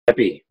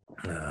happy.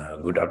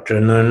 Good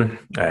afternoon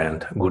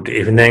and good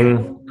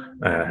evening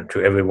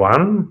to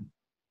everyone.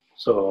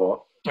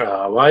 So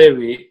why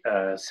we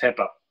set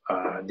up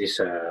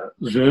this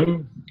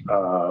Zoom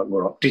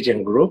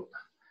teaching group?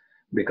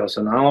 Because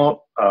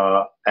now,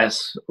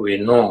 as we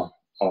know,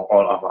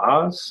 all of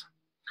us,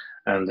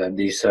 and that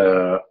this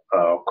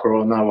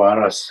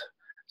coronavirus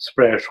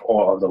spread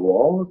all over the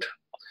world,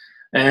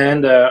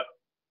 and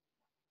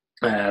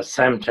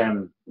same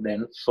time,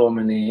 then so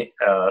many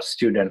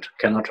students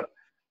cannot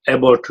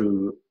able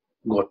to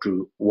go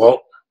to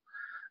work,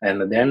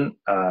 and then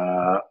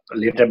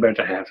little bit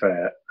have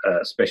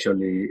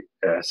especially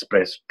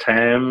space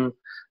time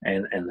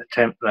and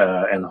time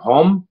and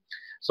home.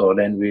 So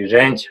then we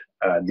arrange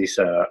this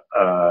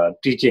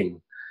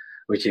teaching,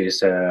 which is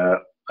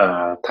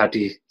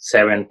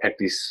 37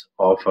 practice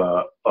of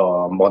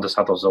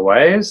Bodhisattva's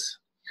ways.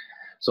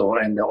 So,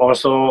 and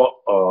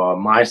also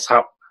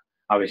myself,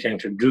 I was going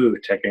to do,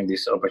 taking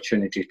this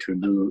opportunity to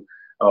do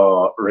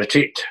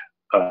retreat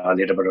a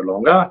little bit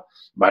longer,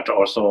 but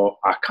also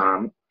I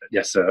can't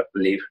just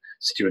leave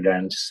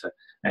students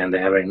and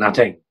they're having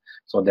nothing.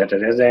 So that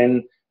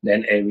reason,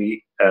 then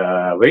every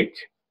week,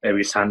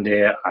 every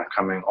Sunday, I'm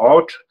coming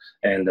out,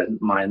 and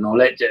my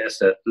knowledge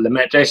is a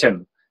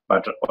limitation,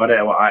 but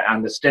whatever I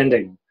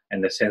understanding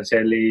and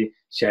essentially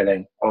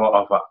sharing all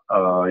of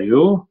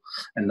you,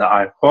 and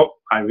I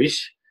hope, I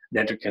wish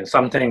that you can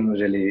something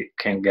really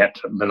can get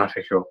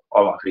beneficial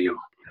all of you.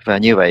 Và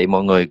như vậy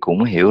mọi người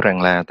cũng hiểu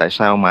rằng là tại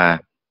sao mà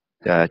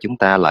chúng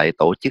ta lại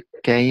tổ chức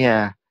cái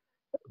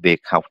việc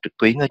học trực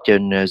tuyến ở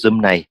trên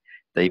Zoom này.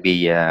 Tại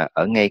vì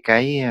ở ngay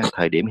cái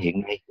thời điểm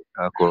hiện nay,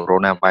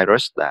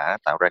 coronavirus đã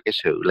tạo ra cái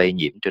sự lây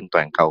nhiễm trên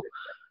toàn cầu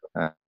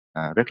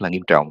rất là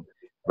nghiêm trọng.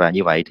 Và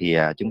như vậy thì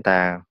chúng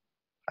ta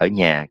ở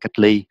nhà cách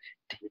ly,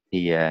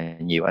 thì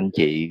nhiều anh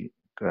chị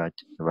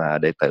và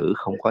đệ tử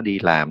không có đi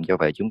làm, do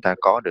vậy chúng ta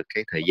có được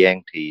cái thời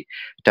gian, thì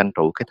tranh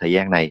thủ cái thời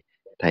gian này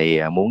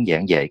thầy muốn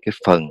giảng dạy cái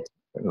phần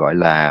gọi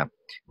là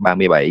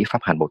 37 pháp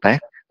hành Bồ Tát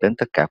đến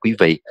tất cả quý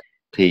vị.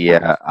 Thì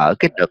ở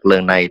cái đợt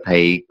lần này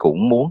thầy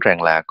cũng muốn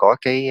rằng là có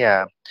cái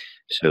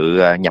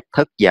sự nhập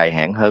thức dài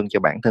hạn hơn cho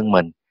bản thân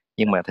mình,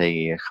 nhưng mà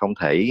thầy không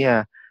thể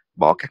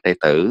bỏ các đệ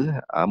tử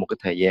ở một cái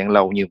thời gian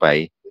lâu như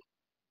vậy,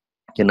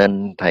 cho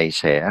nên thầy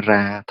sẽ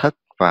ra thất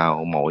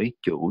vào mỗi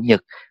chủ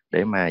nhật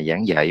để mà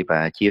giảng dạy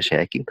và chia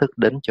sẻ kiến thức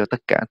đến cho tất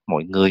cả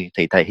mọi người.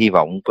 Thì thầy hy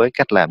vọng với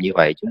cách làm như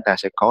vậy chúng ta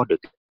sẽ có được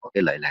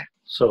cái lợi lạc.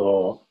 So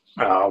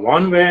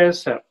one way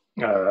is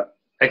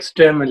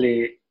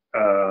extremely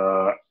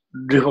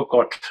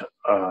difficult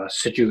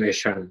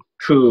situation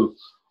to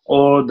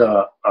all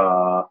the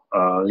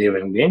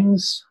living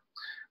beings,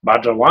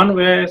 but one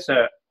way is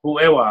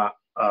whoever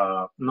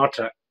not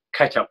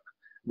catch up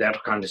that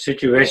kind of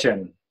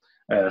situation,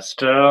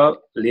 still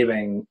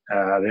living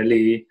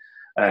really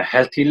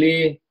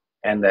healthily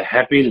and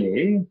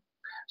happily.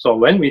 So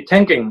when we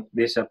thinking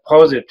these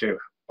positive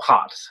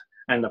parts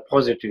and the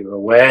positive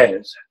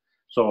ways,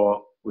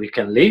 so we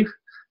can live,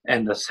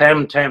 and the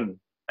same time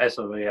as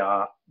we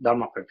are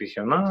Dharma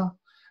practitioner,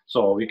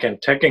 so we can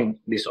taking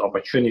this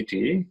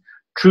opportunity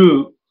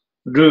to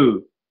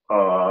do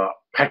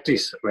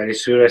practice very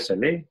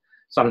seriously,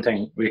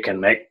 something we can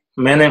make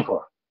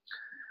meaningful.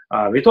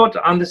 Without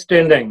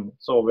understanding,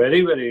 so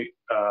very really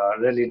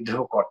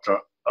difficult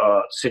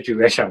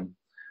situation.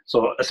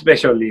 So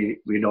especially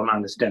we don't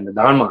understand the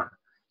Dharma,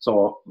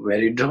 so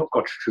very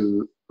difficult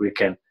to we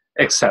can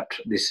accept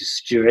this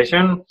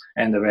situation,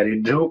 and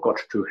very difficult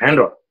to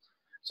handle.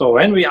 So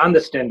when we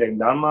understanding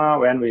Dharma,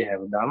 when we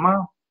have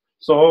Dharma,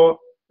 so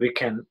we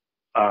can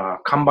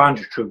combine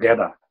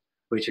together,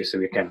 which is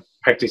we can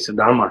practice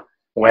Dharma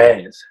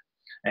ways,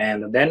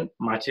 and then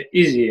much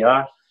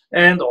easier,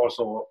 and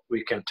also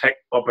we can take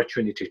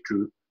opportunity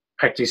to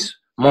practice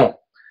more.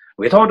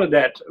 Without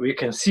that, we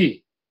can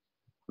see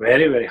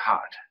very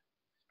hard.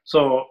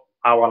 So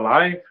our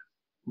life,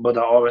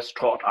 Buddha always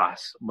taught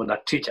us,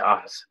 Buddha teach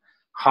us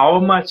how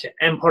much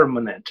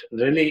impermanent,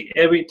 really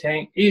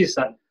everything is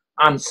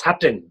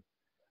uncertain.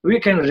 We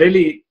can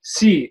really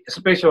see,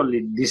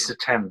 especially this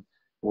time,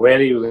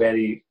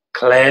 very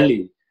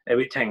clearly,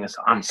 everything is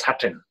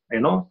uncertain, you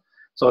know.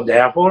 So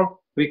therefore,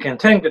 we can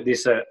think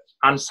this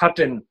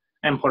uncertain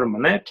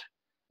impermanent,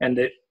 and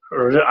the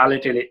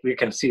reality we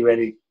can see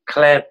very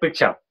clear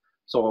picture.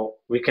 So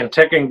we can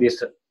taking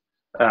this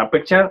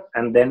picture,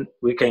 and then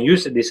we can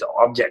use this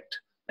object,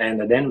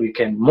 and then we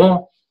can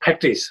more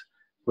practice,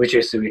 which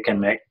is we can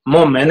make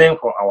more meaning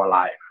for our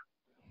life.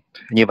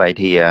 Như vậy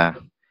thì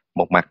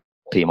một mặt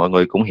thì mọi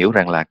người cũng hiểu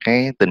rằng là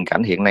cái tình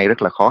cảnh hiện nay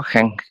rất là khó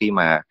khăn, khi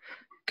mà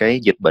cái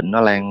dịch bệnh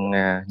nó lan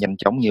nhanh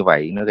chóng như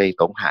vậy, nó gây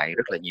tổn hại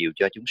rất là nhiều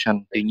cho chúng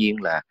sanh. Tuy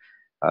nhiên là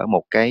ở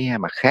một cái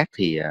mặt khác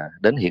thì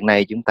đến hiện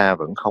nay chúng ta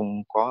vẫn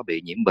không có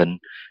bị nhiễm bệnh,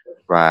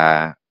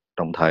 và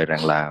đồng thời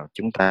rằng là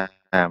chúng ta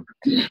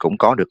cũng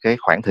có được cái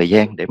khoảng thời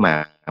gian để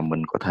mà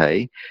mình có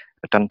thể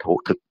tranh thủ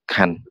thực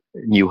hành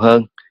nhiều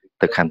hơn,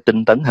 thực hành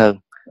tinh tấn hơn.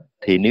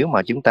 Thì nếu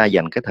mà chúng ta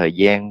dành cái thời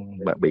gian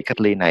bị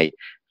cách ly này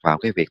vào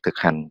cái việc thực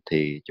hành,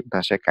 thì chúng ta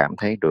sẽ cảm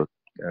thấy được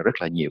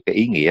rất là nhiều cái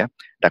ý nghĩa,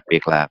 đặc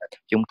biệt là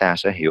chúng ta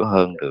sẽ hiểu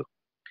hơn được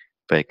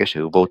về cái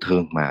sự vô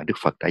thường mà Đức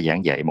Phật đã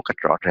giảng dạy một cách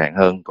rõ ràng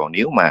hơn. Còn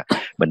nếu mà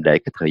mình để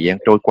cái thời gian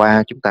trôi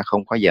qua, chúng ta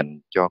không có dành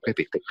cho cái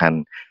việc thực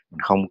hành, mình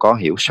không có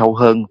hiểu sâu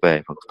hơn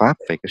về Phật Pháp,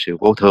 về cái sự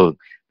vô thường,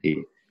 thì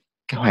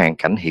cái hoàn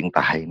cảnh hiện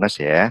tại nó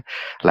sẽ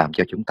làm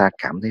cho chúng ta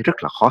cảm thấy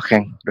rất là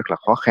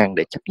khó khăn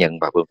để chấp nhận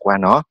và vượt qua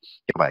nó.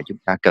 Như vậy chúng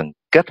ta cần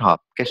kết hợp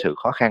cái sự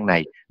khó khăn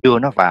này, đưa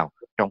nó vào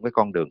trong cái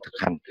con đường thực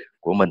hành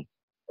của mình.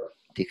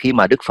 Thì khi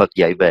mà Đức Phật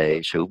dạy về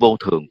sự vô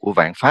thường của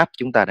vạn pháp,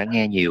 chúng ta đã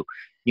nghe nhiều,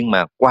 nhưng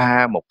mà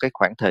qua một cái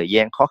khoảng thời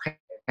gian khó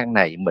khăn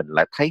này, mình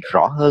lại thấy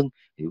rõ hơn,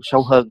 hiểu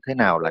sâu hơn thế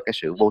nào là cái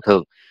sự vô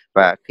thường.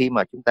 Và khi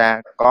mà chúng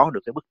ta có được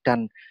cái bức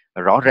tranh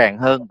rõ ràng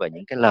hơn về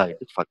những cái lời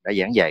Đức Phật đã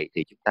giảng dạy,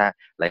 thì chúng ta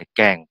lại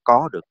càng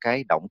có được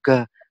cái động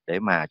cơ để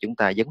mà chúng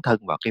ta dấn thân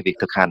vào cái việc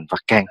thực hành. Và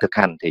càng thực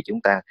hành thì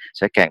chúng ta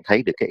sẽ càng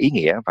thấy được cái ý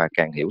nghĩa và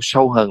càng hiểu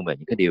sâu hơn về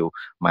những cái điều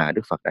mà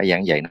Đức Phật đã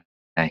giảng dạy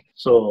này.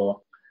 So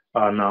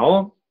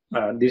now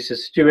this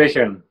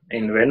situation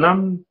in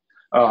Vietnam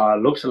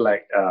looks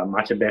like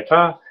much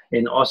better.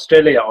 In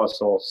Australia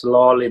also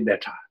slowly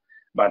better.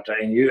 But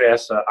in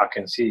US, I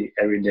can see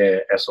every day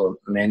also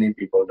many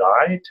people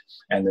died,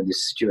 and the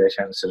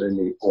situation is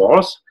really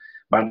worse.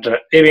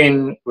 But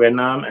even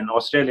Vietnam and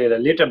Australia a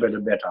little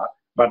bit better,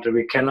 but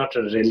we cannot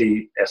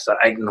really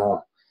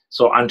ignore.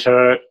 So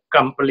until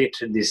complete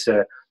this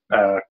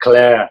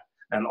clear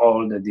and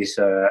all this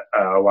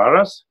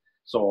virus,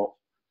 so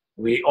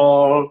we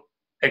all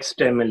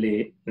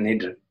extremely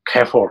need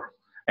careful,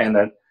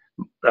 and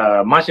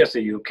much as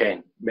you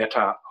can,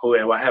 better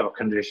whoever have a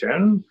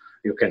condition,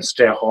 you can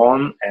stay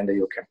home and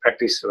you can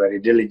practice very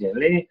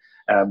diligently.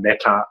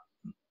 Better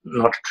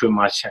not too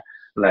much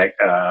like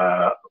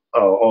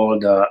all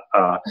the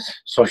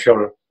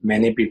social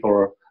many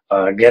people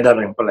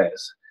gather in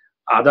place.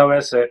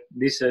 Otherwise,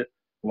 this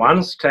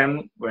once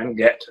time when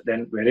get,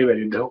 then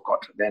very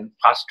difficult, then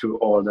pass to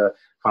all the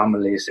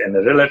families and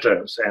the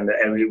relatives and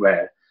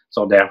everywhere.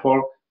 So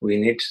therefore, we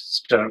need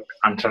to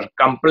until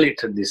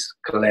complete this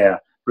clear.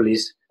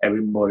 Please,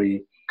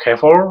 everybody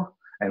careful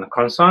and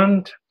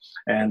concerned,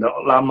 and the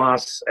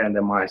lamas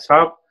and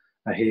myself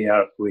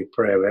here we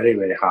pray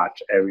very hard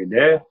every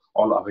day,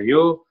 all of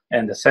you.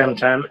 And the same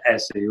time,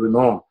 as you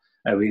know,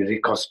 we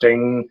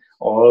requesting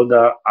all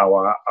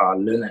our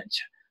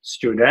lineage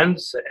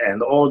students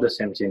and all the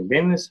sentient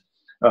beings,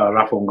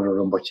 Rafung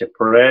Guru Rinpoche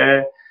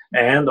pray,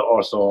 and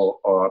also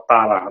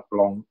Tara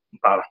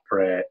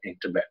pray in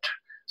Tibet.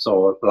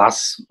 So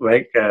last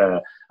week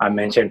I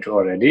mentioned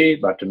already,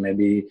 but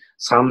maybe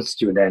some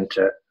student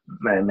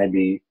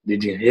maybe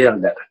didn't hear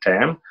that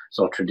term.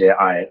 So today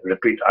I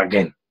repeat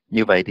again.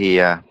 Như vậy thì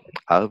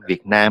ở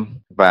Việt Nam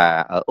và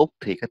ở Úc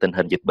thì cái tình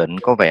hình dịch bệnh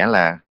có vẻ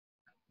là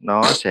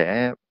nó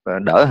sẽ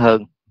đỡ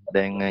hơn,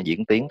 đang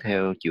diễn tiến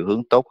theo chiều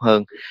hướng tốt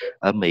hơn.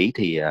 Ở Mỹ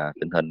thì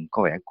tình hình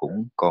có vẻ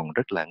cũng còn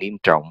rất là nghiêm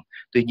trọng.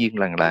 Tuy nhiên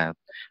là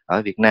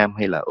ở Việt Nam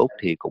hay là Úc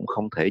thì cũng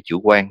không thể chủ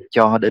quan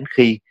cho đến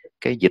khi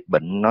cái dịch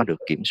bệnh nó được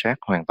kiểm soát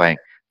hoàn toàn.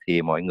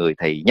 Thì mọi người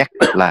thầy nhắc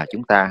là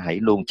chúng ta hãy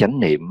luôn chánh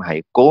niệm,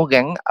 hãy cố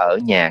gắng ở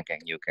nhà càng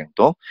nhiều càng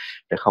tốt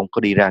để không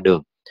có đi ra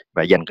đường,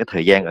 và dành cái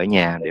thời gian ở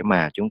nhà để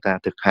mà chúng ta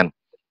thực hành,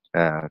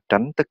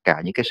 tránh tất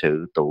cả những cái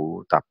sự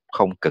tụ tập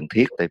không cần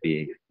thiết. Tại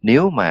vì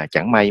nếu mà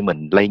chẳng may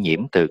mình lây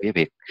nhiễm từ cái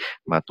việc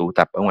mà tụ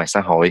tập ở ngoài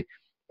xã hội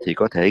thì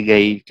có thể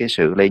gây cái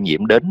sự lây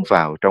nhiễm đến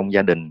vào trong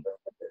gia đình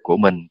của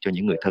mình, cho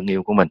những người thân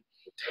yêu của mình.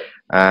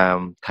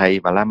 Thầy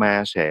và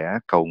Lama sẽ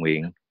cầu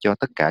nguyện cho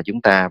tất cả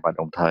chúng ta, và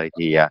đồng thời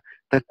thì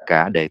tất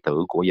cả đệ tử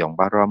của dòng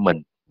Baram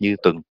mình, như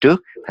tuần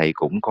trước thầy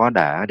cũng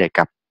đã đề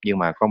cập, nhưng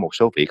mà có một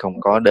số vị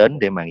không có đến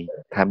để mà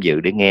tham dự,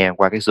 để nghe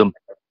qua cái Zoom.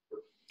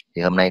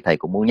 Thì hôm nay thầy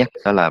cũng muốn nhắc,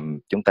 đó là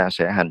chúng ta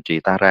sẽ hành trì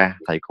Tara.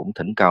 Thầy cũng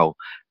thỉnh cầu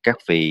các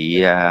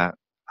vị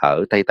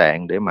ở Tây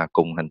Tạng để mà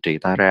cùng hành trì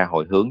Tara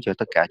hồi hướng cho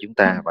tất cả chúng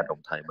ta, và đồng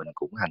thời mình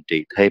cũng hành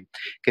trì thêm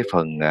cái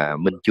phần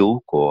minh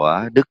chú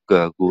của Đức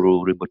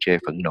Guru Rinpoche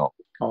phẫn nộ.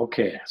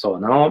 Okay, so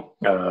now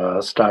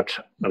start,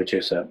 which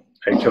is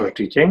actual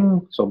teaching.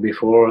 So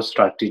before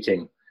start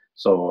teaching,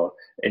 so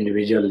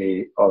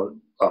individually all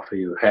of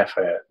you have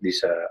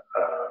this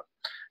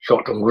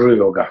short Guru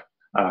Yoga.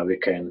 We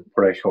can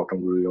pray short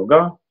Guru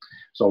Yoga.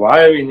 So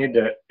why we need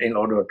in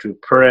order to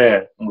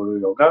pray Guru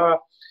Yoga,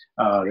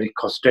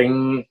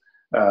 requesting,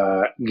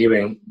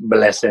 giving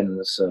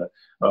blessings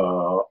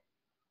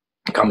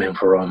coming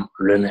from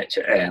lineage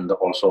and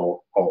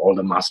also all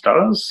the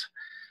masters,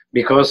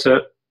 because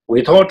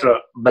we taught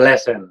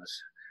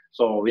blessings,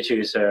 so which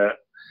is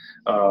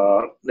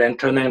then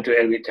turning into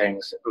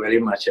everything very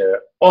much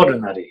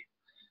ordinary.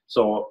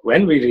 So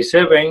when we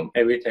receiving,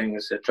 everything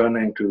is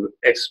turning to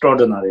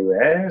extraordinary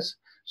ways.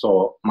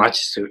 So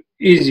much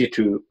easy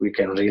to, we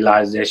can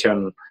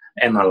realization,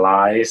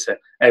 analyze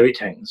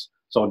everything.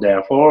 So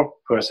therefore,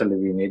 firstly,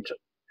 we need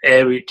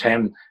every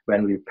time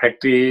when we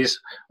practice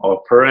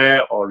or pray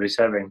or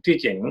receiving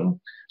teaching.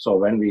 So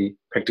when we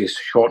practice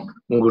short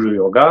Guru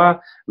Yoga,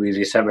 we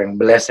receiving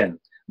blessing.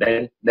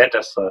 Then that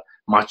is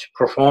much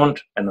profound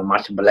and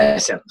much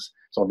blessings.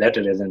 So that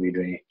is the reason we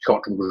doing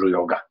short Guru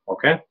Yoga.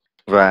 Okay.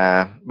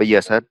 Và bây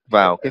giờ sẽ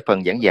vào cái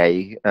phần giảng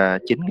dạy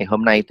chính ngày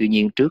hôm nay. Tuy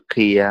nhiên trước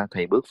khi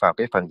thầy bước vào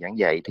cái phần giảng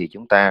dạy thì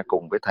chúng ta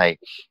cùng với thầy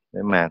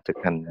để mà thực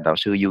hành đạo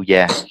sư du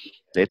gia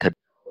để thịnh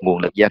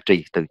nguồn lực gia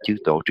trì từ chư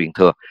tổ truyền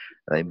thừa.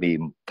 Tại vì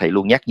thầy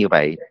luôn nhắc như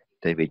vậy,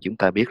 tại vì chúng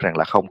ta biết rằng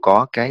là không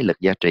có cái lực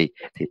gia trì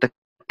thì tất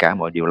cả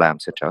mọi điều làm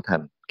sẽ trở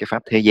thành cái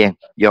pháp thế gian.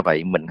 Do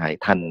vậy mình hãy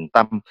thành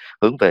tâm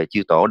hướng về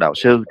chư tổ đạo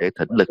sư để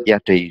thỉnh lực gia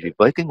trì. Vì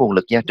với cái nguồn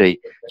lực gia trì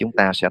chúng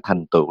ta sẽ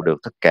thành tựu được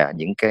tất cả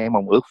những cái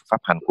mong ước pháp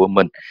hành của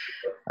mình.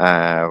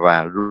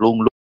 Và luôn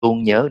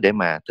luôn nhớ để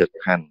mà thực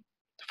hành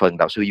phần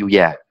đạo sư du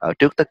già ở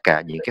trước tất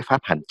cả những cái pháp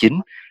hành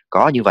chính.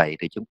 Có như vậy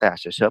thì chúng ta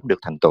sẽ sớm được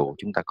thành tựu,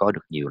 chúng ta có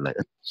được nhiều lợi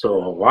ích. So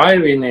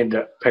why we need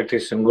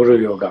practice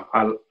Guru Yoga?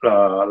 I'll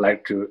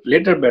like to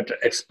little bit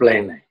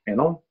explain, you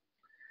know.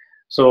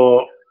 So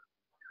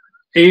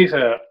if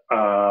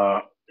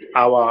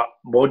our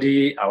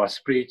body, our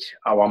spirit,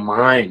 our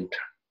mind,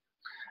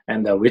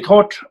 and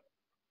without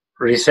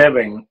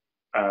receiving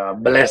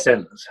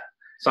blessings,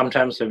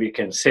 sometimes we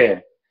can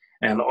say,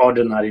 in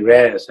ordinary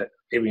ways,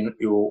 even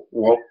you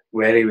work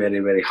very, very,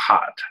 very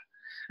hard,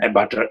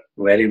 but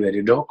very,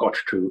 very difficult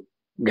to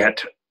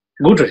get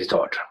good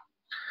result.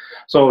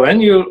 So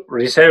when you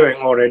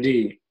receiving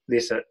already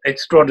these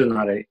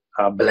extraordinary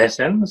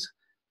blessings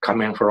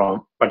coming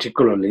from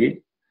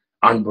particularly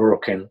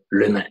unbroken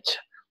lineage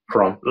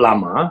from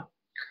Lama,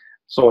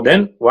 so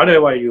then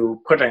whatever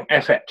you put in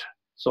effort,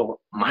 so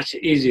much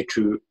easy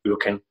to you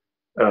can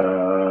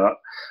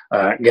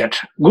get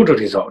good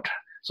result.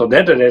 So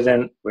that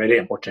reason very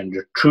important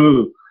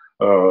to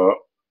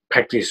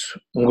practice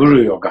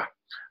Guru Yoga.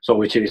 So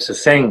which is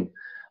saying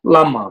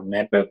Lama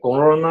mepe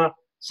corona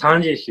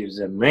sanje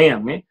is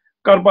me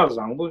karpa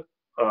zangbu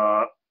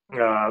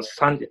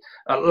sanje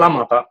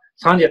Lama ta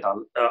sanje ta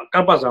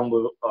karpa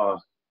zangbu.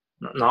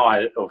 Now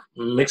I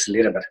mix a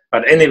little bit,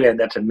 but anyway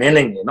that's a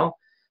meaning, you know.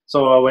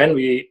 So when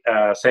we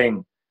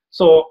saying,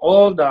 so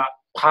all the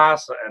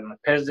past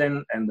and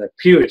present and the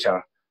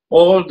future,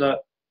 all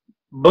the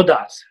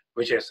Buddhas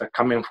which is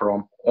coming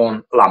from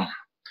on Lama.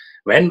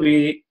 When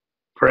we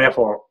pray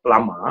for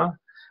Lama,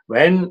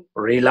 when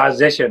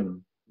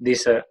realization,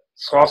 this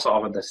source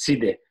of the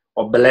siddhi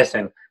or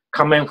blessing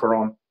coming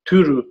from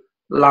Turu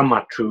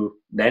Lama to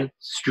then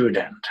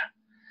student.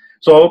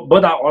 So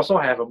Buddha also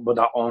have a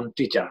Buddha own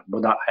teacher.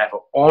 Buddha have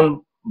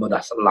own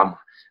Buddha's Lama.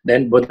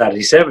 Then Buddha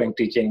receiving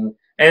teaching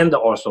and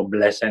also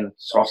blessing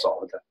source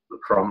of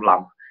from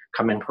Lama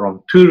coming from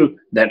Turu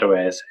that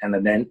ways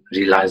and then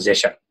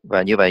realization.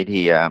 Và như vậy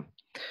thì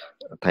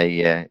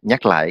thầy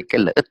nhắc lại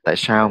cái lợi ích tại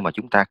sao mà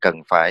chúng ta cần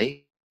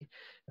phải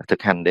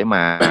thực hành để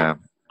mà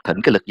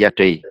thỉnh cái lực gia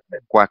trì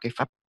qua cái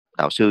pháp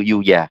đạo sư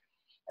du già.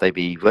 Tại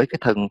vì với cái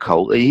thân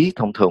khẩu ý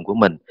thông thường của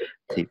mình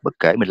thì bất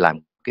kể mình làm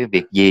cái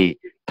việc gì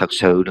thật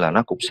sự là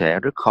nó cũng sẽ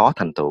rất khó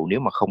thành tựu nếu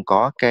mà không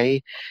có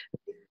cái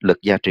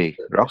lực gia trì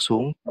rót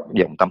xuống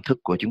dòng tâm thức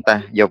của chúng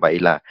ta. Do vậy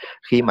là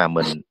khi mà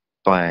mình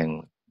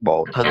toàn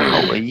bộ thân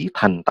khẩu ý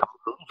thành tâm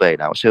hướng về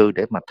đạo sư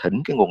để mà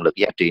thỉnh cái nguồn lực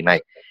gia trì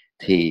này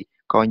thì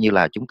coi như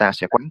là chúng ta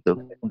sẽ quán tưởng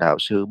đạo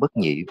sư bất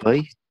nhị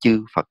với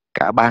chư Phật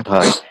cả ba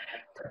thời.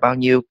 Bao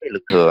nhiêu cái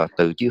lực thừa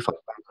từ chư Phật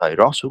ba thời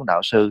rót xuống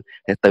đạo sư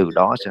để từ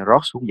đó sẽ rót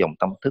xuống dòng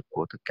tâm thức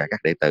của tất cả các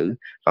đệ tử.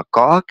 Và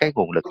có cái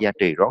nguồn lực gia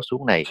trì rót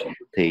xuống này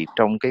thì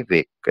trong cái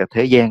việc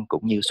thế gian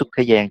cũng như xuất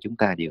thế gian chúng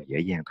ta đều dễ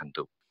dàng thành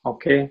tựu.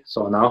 Okay,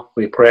 so now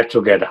we pray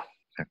together.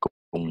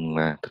 Cùng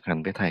thực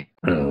hành với thầy.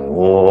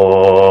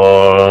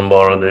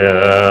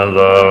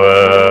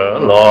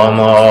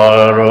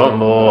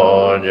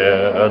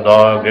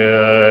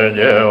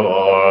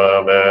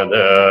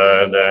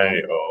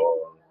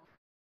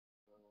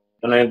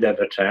 And at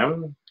the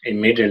time,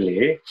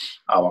 immediately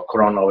our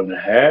crown over the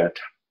head,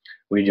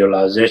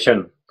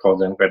 visualization for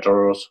the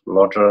petals,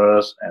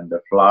 lotus, and the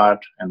flood,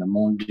 and the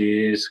moon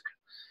disk.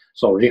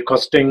 So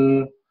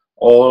requesting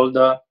all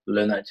the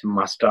lineage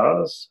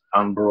masters,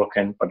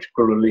 unbroken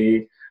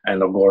particularly,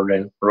 and the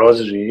golden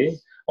rosary,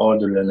 all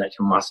the lineage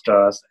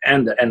masters,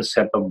 and the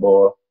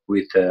inseparable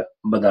with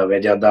Buddha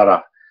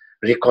Vajradhara,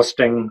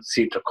 requesting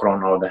seat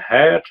crown over the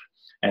head,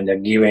 and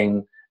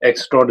giving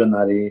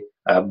extraordinary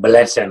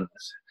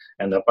blessings.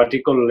 And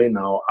particularly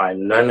now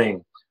I'm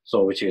learning,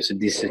 so which is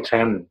this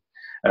 37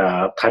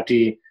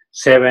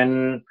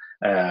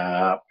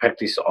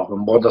 practice of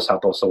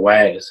Bodhisattva's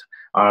ways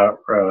are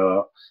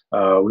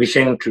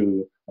wishing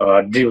to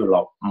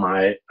develop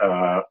my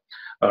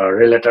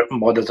relative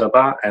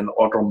Bodhisattva and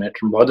automate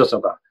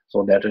Bodhisattva.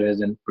 So that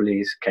reason,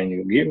 please, can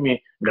you give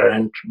me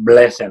grant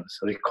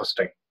blessings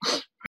requesting.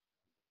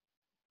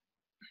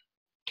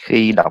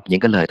 Khi đọc những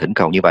cái lời thỉnh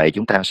cầu như vậy,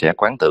 chúng ta sẽ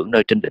quán tưởng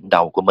nơi trên đỉnh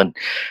đầu của mình,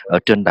 ở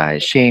trên đài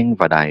sen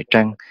và đài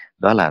trăng,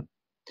 đó là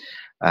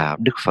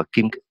Đức Phật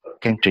Kim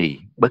Cang Trì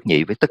bất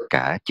nhị với tất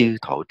cả chư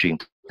thọ truyền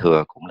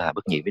thừa, cũng là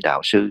bất nhị với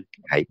đạo sư.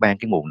 Hãy ban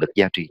cái nguồn lực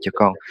gia trì cho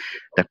con.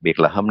 Đặc biệt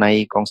là hôm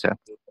nay con sẽ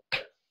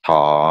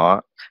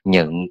thọ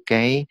nhận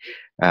cái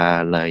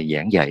lời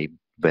giảng dạy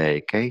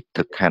về cái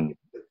thực hành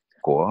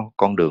của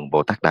con đường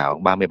Bồ Tát Đạo,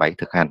 37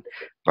 thực hành.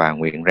 và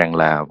nguyện rằng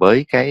là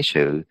với cái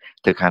sự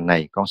thực hành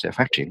này con sẽ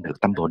phát triển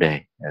được tâm Bồ đề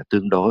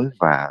tương đối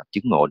và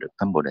chứng ngộ được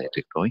tâm Bồ đề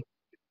tuyệt đối.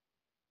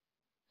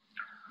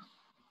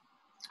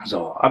 So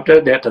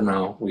after that,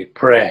 now we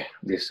pray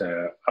this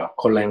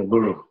calling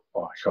Guru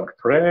or short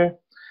prayer.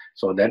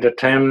 So that the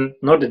time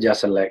not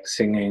just like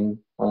singing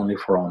only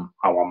from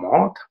our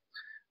mouth,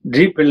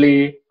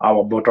 deeply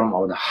our bottom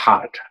of the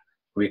heart,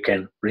 we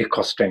can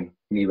requesting,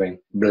 giving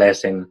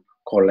blessing,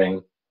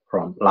 calling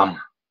from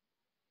Lama.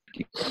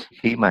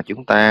 Khi mà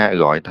chúng ta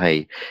gọi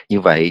thầy như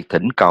vậy,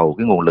 thỉnh cầu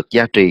cái nguồn lực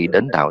gia trì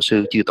đến đạo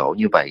sư chư tổ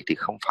như vậy, thì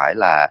không phải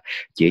là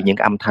chỉ những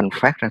âm thanh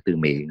phát ra từ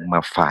miệng, mà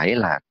phải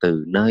là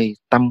từ nơi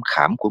tâm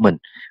khảm của mình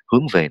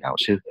hướng về đạo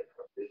sư.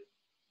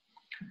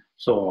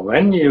 So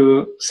when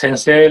you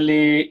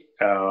sincerely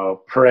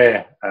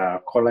pray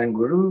calling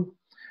Guru,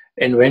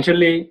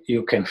 eventually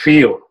you can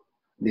feel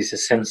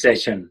this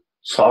sensation,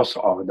 source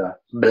of the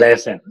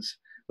blessings.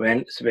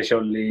 When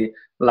especially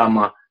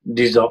Lama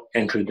dissolve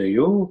into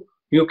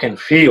you can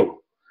feel,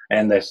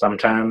 and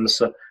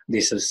sometimes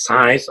this is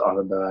signs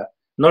of the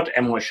not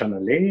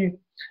emotionally,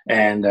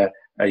 and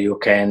you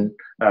can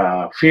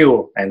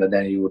feel, and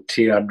then you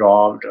tear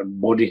dropped,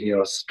 body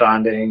here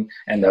standing,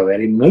 and the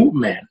very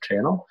movement,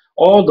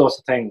 all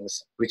those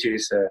things, which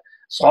is a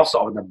source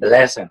of the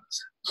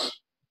blessings.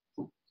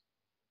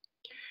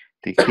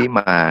 Thì khi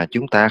mà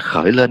chúng ta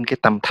khởi lên cái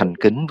tâm thành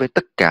kính với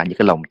tất cả những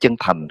cái lòng chân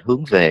thành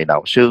hướng về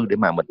đạo sư để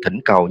mà mình thỉnh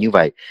cầu như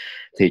vậy,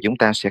 thì chúng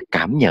ta sẽ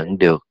cảm nhận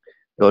được,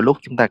 đôi lúc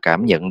chúng ta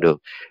cảm nhận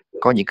được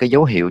có những cái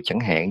dấu hiệu, chẳng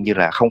hạn như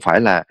là không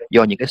phải là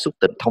do những cái xúc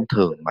tịnh thông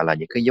thường, mà là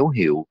những cái dấu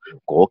hiệu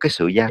của cái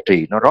sự gia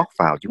trì nó rót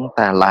vào chúng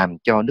ta, làm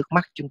cho nước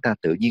mắt chúng ta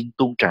tự nhiên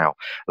tuôn trào,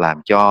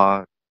 làm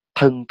cho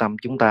thân tâm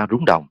chúng ta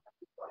rung động.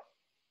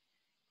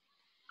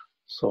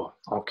 So,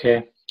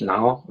 okay,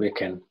 now we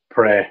can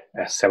pray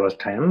several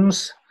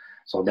times.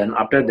 So then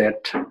after that,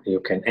 you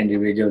can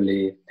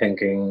individually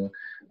thinking,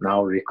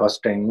 now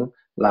requesting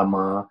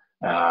Lama,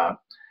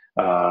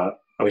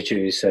 which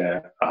is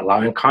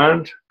loving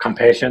kind,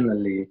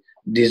 compassionately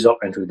dissolve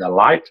into the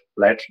light,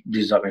 let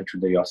dissolve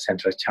into your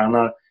central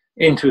channel,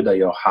 into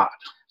your heart.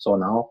 So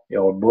now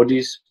your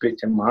body,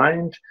 spirit, and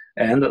mind,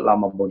 and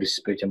Lama body,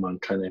 spirit, and mind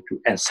turn into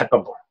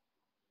inseparable.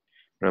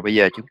 Rồi bây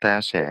giờ chúng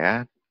ta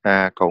sẽ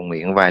cầu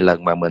nguyện vài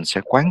lần mà mình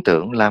sẽ quán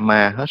tưởng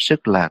Lama hết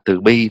sức là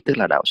từ bi, tức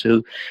là đạo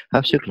sư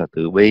hết sức là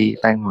từ bi,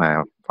 tan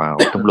hòa vào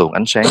trong luồng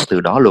ánh sáng,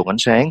 từ đó luồng ánh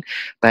sáng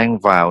tan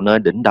vào nơi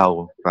đỉnh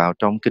đầu, vào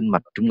trong kinh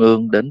mạch trung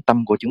ương đến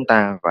tâm của chúng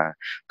ta, và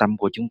tâm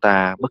của chúng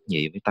ta bất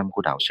nhị với tâm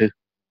của đạo sư.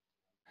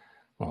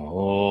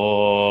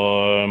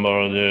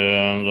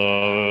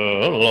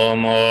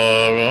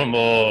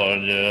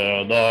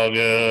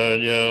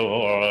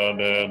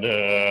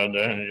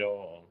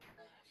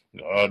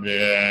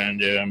 Gadien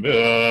dien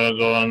bia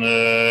zon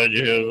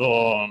ji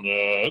zon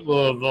de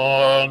go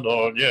zon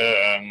do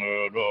jeng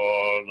do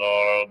za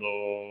do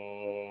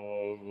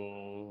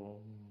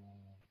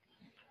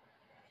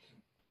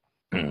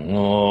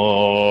no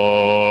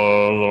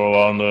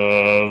zon de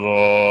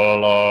zo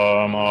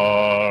la ma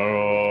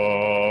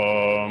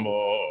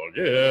bo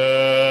je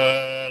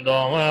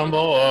dong wen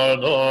bo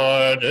do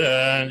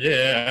jeng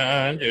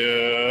jeng je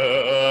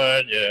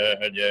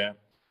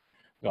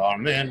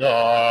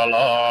Garminda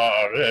la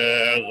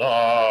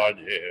reza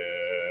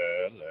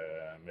le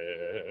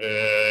me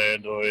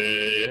doi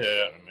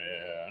me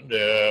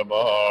de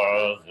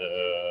barzen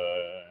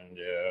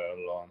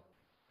jelon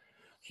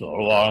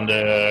Solvan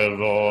de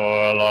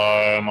zola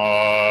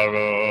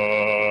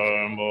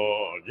marum bo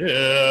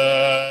je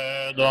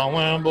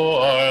dongwen bo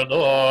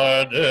do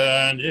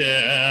den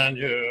jen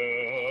je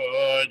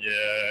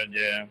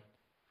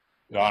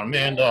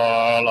Garminda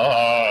la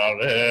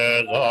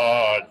reza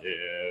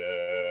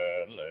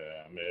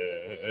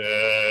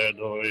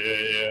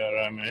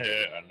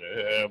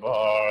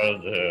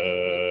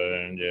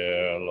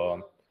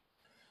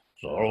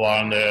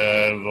Sorwan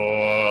de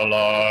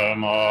zola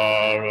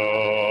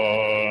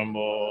marum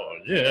bo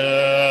je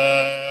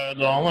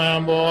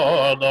dongwen bo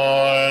do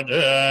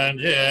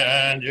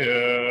jen je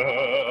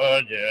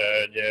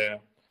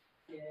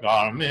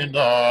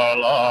Garminda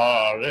la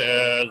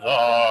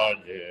reza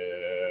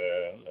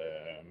le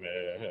me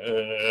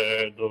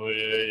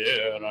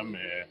doyera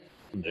me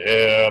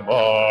de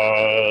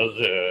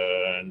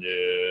bazen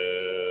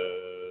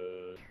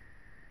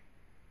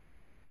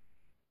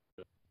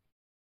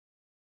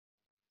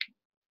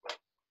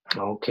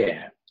Okay,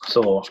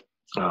 so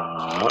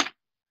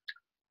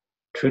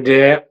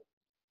today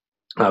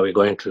we're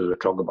going to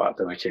talk about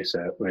which is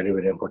very,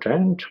 very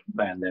important,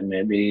 and then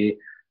maybe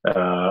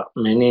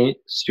many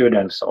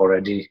students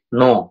already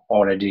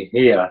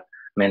hear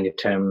many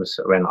times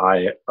when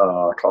I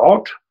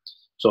taught,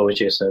 so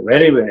which is a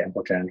very, very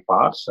important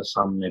part. So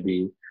some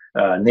maybe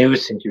new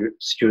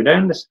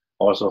students,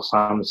 also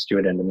some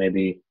students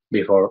maybe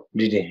before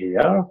didn't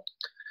hear.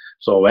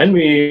 So when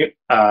we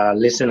are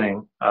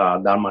listening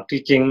Dharma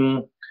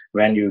teaching,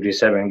 when you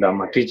receiving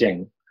Dharma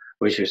teaching,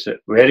 which is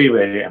very,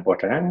 very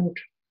important,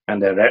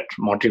 and the right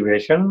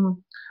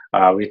motivation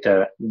with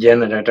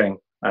generating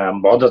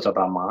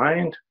Bodhisattva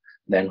mind,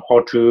 then how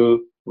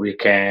to we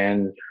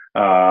can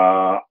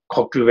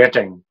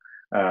cultivating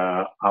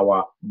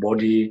our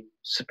body,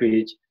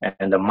 speech,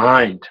 and the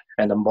mind,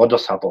 and the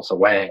Bodhisattva's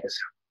ways.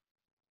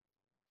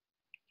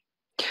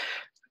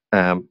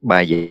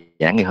 Bài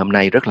giảng ngày hôm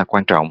nay rất là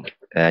quan trọng,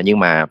 nhưng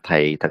mà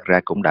thầy thật ra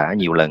cũng đã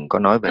nhiều lần có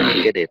nói về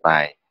những cái đề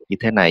tài như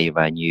thế này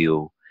và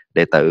nhiều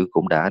đệ tử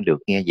cũng đã được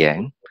nghe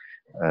giảng.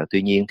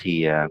 Tuy nhiên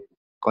thì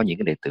có những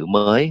cái đệ tử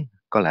mới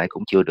có lẽ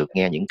cũng chưa được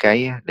nghe những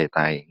cái đề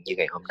tài như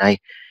ngày hôm nay.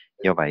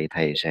 Do vậy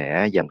thầy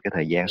sẽ dành cái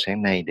thời gian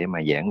sáng nay để mà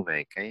giảng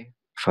về cái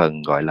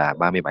phần gọi là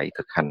 37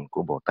 thực hành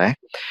của Bồ Tát.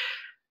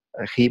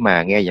 Khi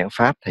mà nghe giảng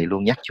pháp, thầy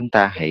luôn nhắc chúng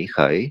ta hãy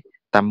khởi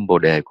tâm Bồ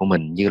đề của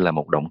mình như là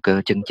một động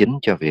cơ chân chính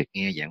cho việc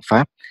nghe giảng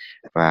pháp,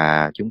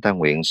 và chúng ta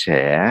nguyện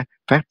sẽ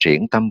phát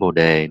triển tâm Bồ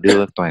đề,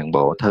 đưa toàn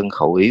bộ thân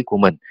khẩu ý của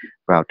mình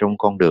vào trong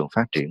con đường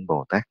phát triển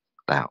Bồ Tát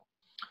đạo.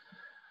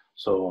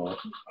 So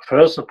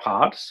first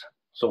part,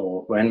 so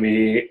when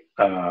we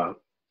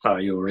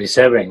you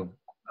receiving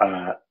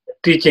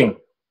teaching,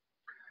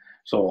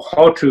 so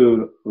how to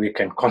we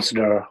can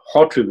consider,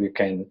 how to we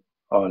can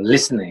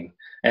listening,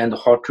 and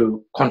how to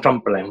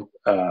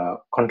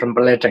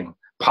contemplating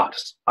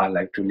parts. I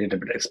like to little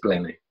bit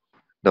explain it.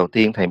 Đầu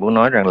tiên thầy muốn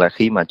nói rằng là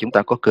khi mà chúng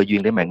ta có cơ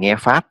duyên để mà nghe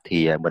pháp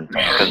thì mình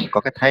cần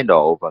có cái thái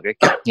độ và cái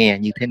cách nghe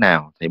như thế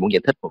nào. Thầy muốn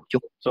giải thích một chút.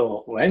 So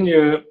when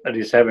you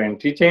receiving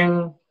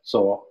teaching, so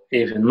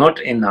if not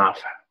enough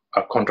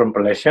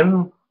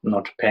contemplation,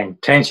 not paying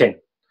attention,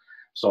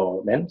 so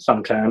then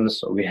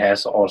sometimes we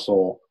has also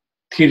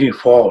three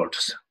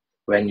faults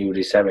when you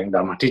receiving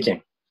Dharma teaching,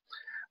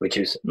 which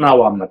is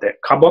Nawamate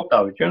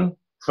Kaboptavichun,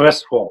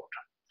 first fault.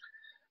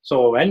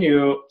 So when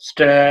you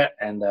stay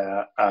in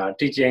the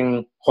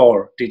teaching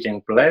hall,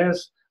 teaching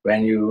place,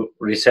 when you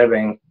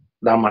receiving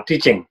Dharma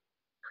teaching,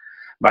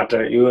 but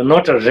you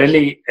not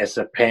really is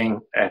paying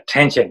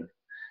attention,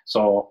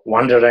 so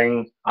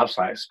wandering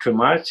upside too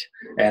much,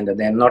 and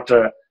then not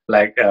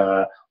like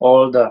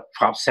all the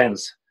five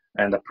sense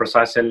and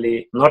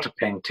precisely not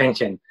paying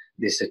attention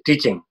this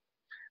teaching,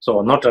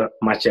 so not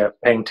much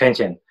paying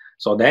attention.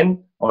 So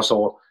then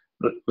also,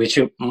 which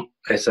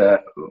is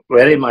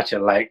very much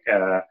like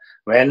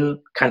when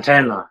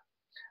container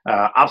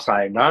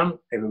upside down,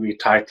 if we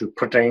try to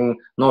putting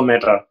no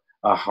matter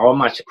how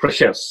much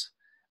precious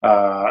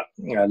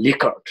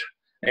liquid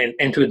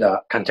into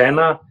the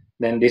container,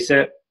 then this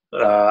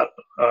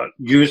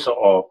juice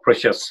or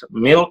precious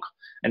milk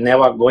and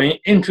never going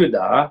into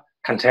the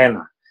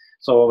container.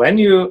 So when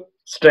you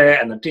stay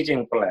in the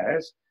teaching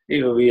place,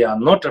 if we are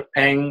not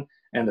paying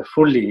and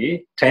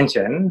fully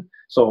attention,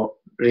 so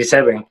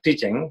receiving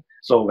teaching,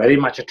 so very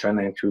much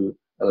turning to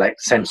like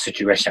same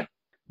situation.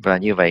 Và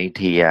như vậy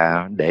thì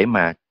để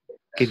mà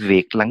cái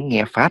việc lắng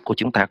nghe pháp của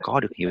chúng ta có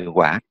được hiệu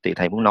quả thì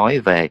thầy muốn nói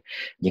về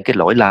những cái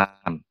lỗi lầm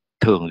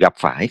thường gặp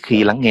phải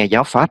khi lắng nghe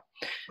giáo pháp.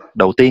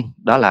 Đầu tiên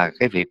đó là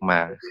cái việc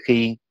mà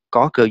khi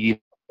có cơ duyên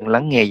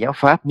lắng nghe giáo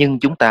pháp nhưng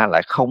chúng ta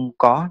lại không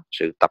có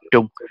sự tập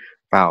trung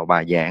vào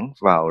bài giảng,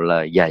 vào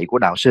lời dạy của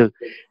đạo sư,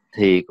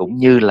 thì cũng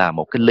như là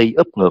một cái ly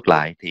úp ngược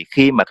lại, thì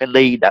khi mà cái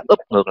ly đã úp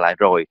ngược lại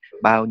rồi,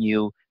 bao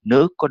nhiêu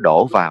nước có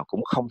đổ vào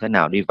cũng không thể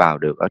nào đi vào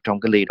được ở trong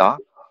cái ly đó.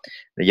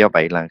 Do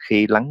vậy là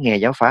khi lắng nghe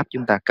giáo pháp,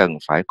 chúng ta cần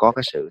phải có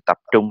cái sự tập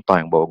trung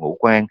toàn bộ ngũ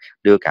quan,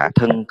 đưa cả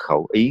thân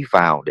khẩu ý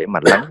vào để mà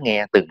lắng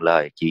nghe từng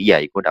lời chỉ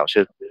dạy của đạo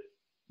sư.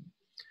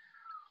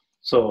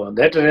 So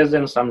that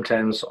reason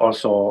sometimes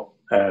also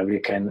we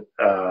can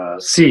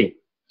see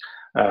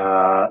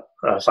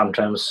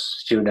sometimes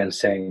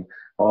students saying,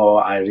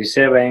 "Oh, I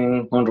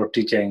receiving Monroe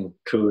teaching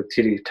 2,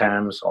 3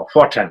 times or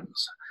 4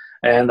 times,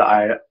 and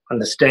I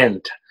understand,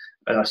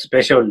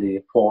 especially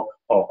for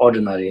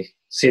ordinary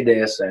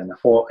siddhis and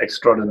for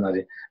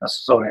extraordinary,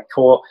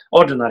 for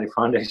ordinary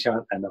foundation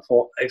and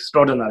for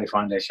extraordinary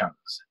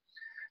foundations."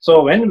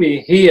 So when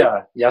we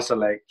hear just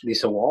like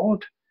this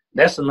word,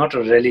 that's not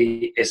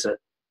really is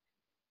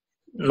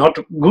not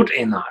good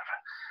enough.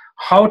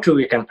 How to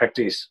we can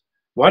practice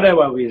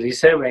whatever we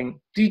receiving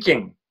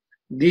teaching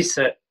this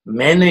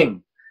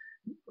meaning,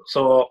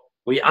 so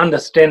we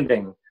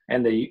understanding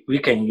and we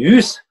can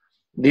use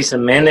this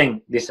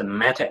meaning, this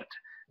method.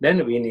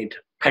 Then we need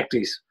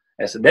practice.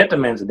 As that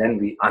means then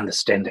we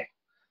understanding.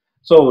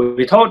 So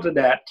without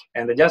that,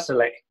 and just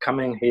like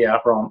coming here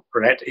from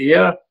right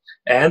ear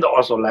and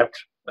also left,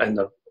 and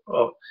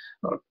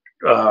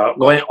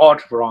going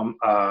out from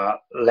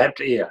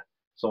left ear,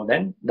 so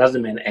then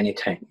doesn't mean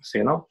anything,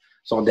 you know.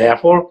 So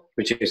therefore,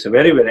 which is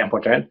very, very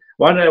important,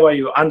 whatever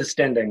you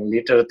understanding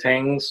little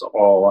things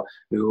or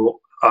you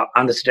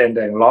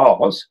understanding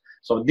laws,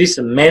 so this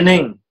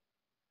meaning,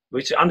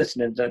 which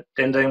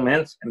understanding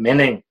means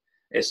meaning,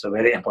 is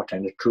very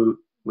important to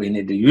we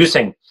need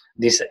using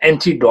this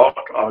antidote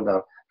of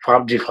the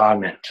five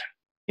defilement.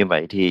 Như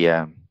vậy thì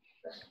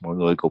mọi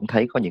người cũng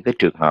thấy có những cái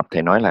trường hợp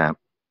thầy nói là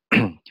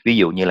ví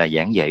dụ như là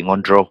giảng dạy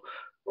Monroe,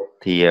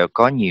 thì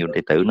có nhiều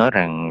đệ tử nói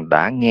rằng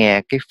đã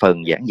nghe cái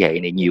phần giảng dạy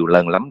này nhiều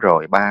lần lắm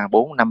rồi, 3,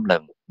 4, 5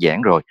 lần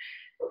giảng rồi,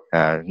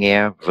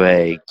 nghe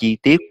về chi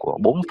tiết của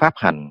 4 pháp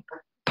hành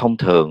thông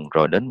thường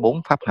rồi đến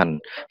 4 pháp hành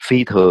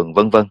phi thường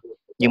vân vân.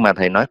 Nhưng mà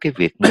thầy nói cái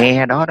việc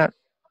nghe đó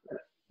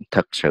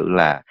thật sự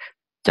là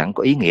chẳng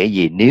có ý nghĩa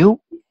gì nếu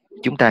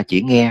chúng ta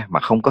chỉ nghe mà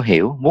không có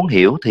hiểu. Muốn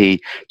hiểu thì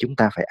chúng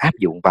ta phải áp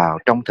dụng vào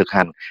trong thực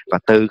hành, và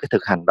từ cái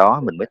thực hành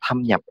đó mình mới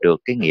thâm nhập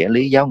được cái nghĩa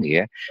lý giáo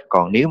nghĩa.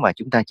 Còn nếu mà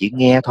chúng ta chỉ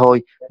nghe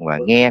thôi, mà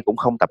nghe cũng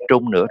không tập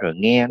trung nữa, rồi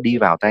nghe đi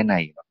vào tay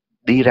này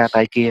đi ra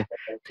tay kia,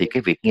 thì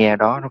cái việc nghe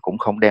đó nó cũng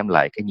không đem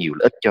lại cái nhiều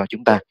lợi ích cho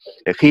chúng ta.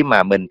 Để khi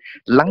mà mình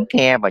lắng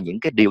nghe và những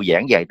cái điều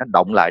giảng dạy nó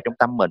động lại trong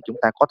tâm mình, chúng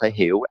ta có thể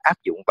hiểu, áp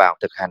dụng vào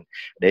thực hành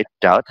để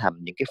trở thành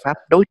những cái pháp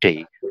đối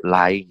trị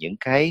lại những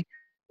cái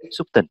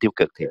xúc tình tiêu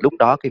cực, thì lúc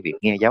đó cái việc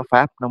nghe giáo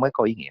pháp nó mới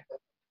có ý nghĩa.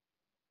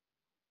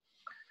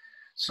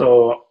 So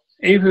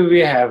if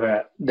we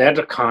have that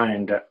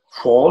kind of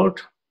fault,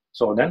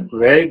 so then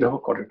very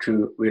difficult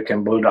we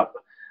can build up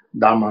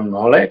Dharma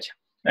knowledge,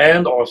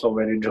 and also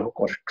very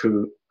difficult to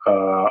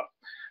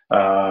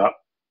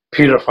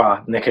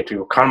purify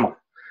negative karma.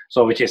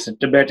 So which is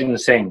Tibetan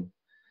saying,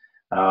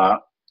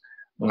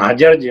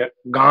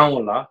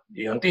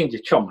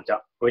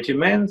 which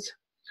means,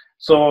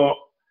 so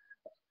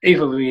if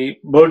we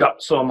build up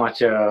so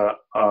much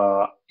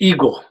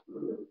ego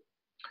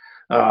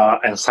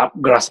and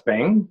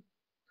self-grasping,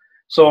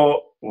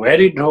 so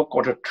very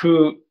difficult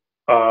to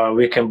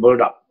we can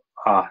build up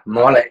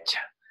knowledge,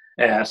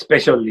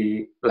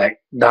 especially like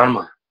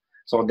Dharma.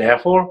 So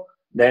therefore,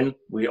 then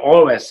we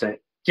always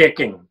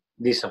checking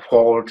this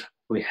fault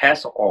we have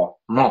or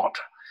not.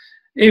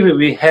 If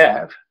we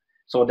have,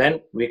 so then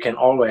we can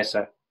always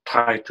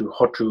try to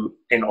how to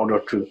in order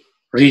to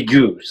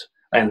reduce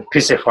and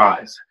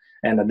pacify.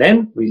 And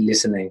then we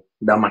listening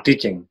Dharma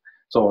teaching.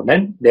 So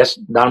then this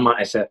Dharma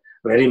is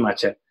very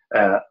much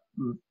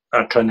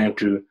turning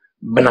to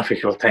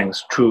beneficial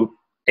things to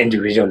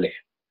individually.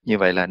 Như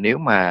vậy là nếu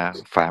mà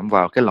phạm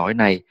vào cái lỗi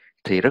này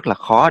thì rất là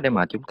khó để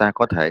mà chúng ta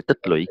có thể tích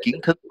lũy kiến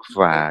thức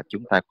và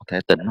chúng ta có thể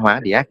tịnh hóa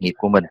đi ác nghiệp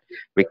của mình.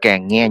 Vì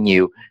càng nghe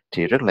nhiều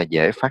thì rất là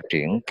dễ phát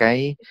triển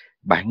cái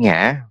bản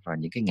ngã và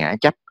những cái ngã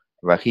chấp.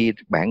 Và khi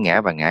bản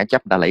ngã và ngã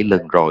chấp đã lẫy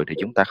lừng rồi thì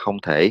chúng ta không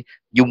thể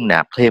dung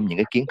nạp thêm những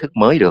cái kiến thức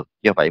mới được.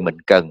 Do vậy mình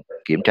cần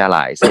kiểm tra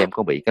lại xem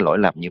có bị cái lỗi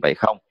lầm như vậy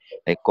không,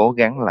 để cố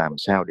gắng làm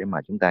sao để mà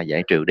chúng ta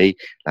giải trừ đi,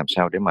 làm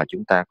sao để mà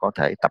chúng ta có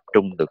thể tập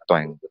trung được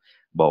toàn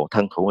bộ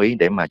thân khẩu ý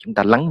để mà chúng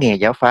ta lắng nghe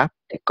giáo pháp.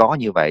 Thì có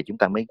như vậy chúng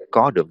ta mới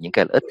có được những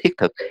cái lợi ích thiết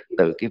thực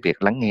từ cái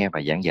việc lắng nghe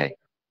và giảng dạy.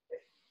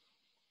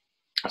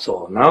 So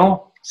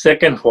now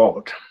second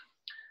fault,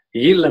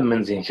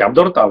 elements in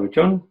Shabdarta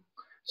Vichun.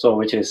 So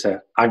which is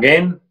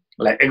again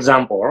like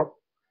example,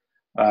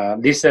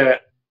 this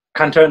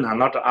container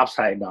not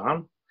upside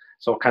down.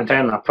 So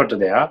container put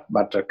there,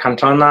 but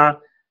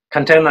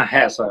container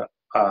has a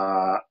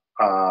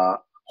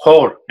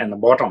hole in the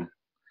bottom.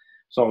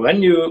 So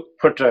when you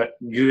put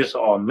juice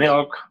or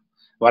milk,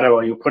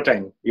 whatever you put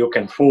in, you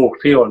can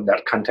fill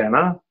that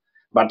container.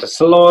 But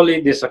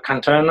slowly this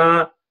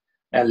container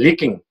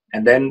leaking,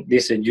 and then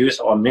this juice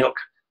or milk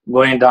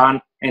going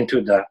down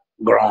into the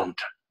ground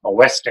or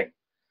wasting.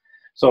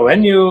 So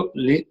when you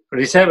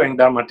receiving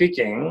Dharma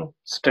teaching,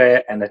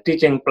 stay in the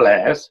teaching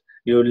place,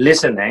 you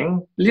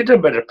listening, little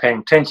bit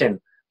paying attention,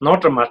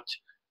 not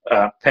much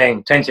paying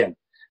attention,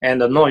 and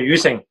not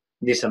using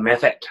this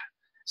method.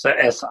 So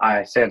as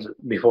I said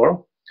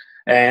before,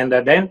 and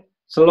then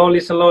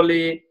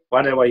slowly,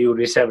 whatever you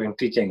receiving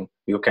teaching,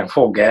 you can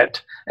forget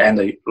and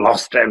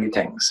lost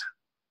everything.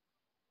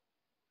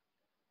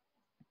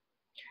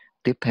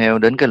 Tiếp theo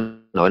đến cái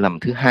lỗi lầm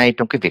thứ hai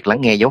trong cái việc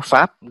lắng nghe giáo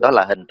pháp, đó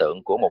là hình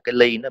tượng của một cái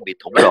ly nó bị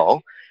thủng lỗ.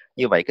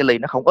 Như vậy cái ly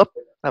nó không úp,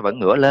 nó vẫn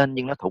ngửa lên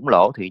nhưng nó thủng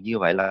lỗ, thì như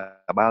vậy là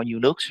bao nhiêu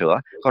nước sữa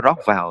có rót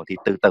vào thì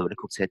từ từ nó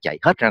cũng sẽ chảy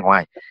hết ra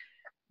ngoài.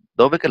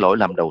 Đối với cái lỗi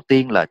lầm đầu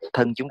tiên là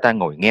thân chúng ta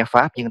ngồi nghe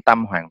pháp nhưng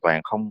tâm hoàn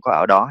toàn không có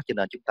ở đó, cho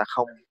nên chúng ta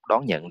không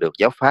đón nhận được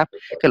giáo pháp.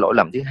 Cái lỗi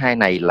lầm thứ hai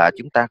này là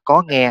chúng ta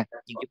có nghe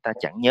nhưng chúng ta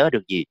chẳng nhớ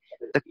được gì.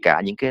 Tất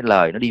cả những cái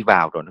lời nó đi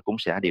vào rồi nó cũng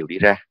sẽ đều đi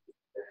ra.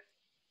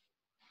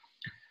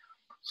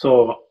 So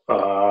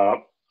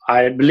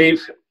I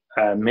believe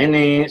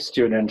many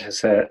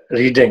students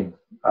reading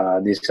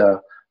this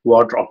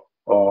word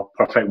of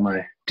perfect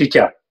my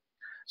teacher.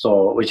 So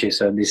which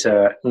is this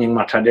nhưng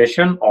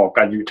tradition or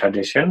Kaju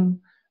tradition.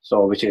 So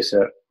which is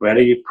a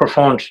very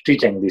profound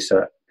teaching, this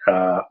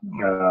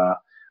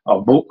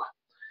book.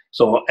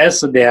 So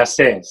as there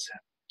says,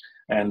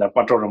 and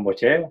Pato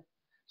Rinpoche,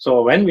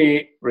 so when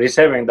we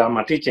receiving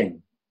Dharma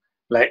teaching,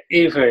 like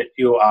if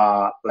you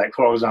are, like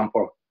for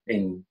example,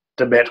 in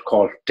Tibet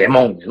called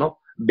Temong,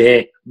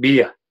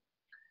 beer.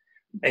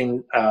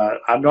 And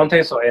I don't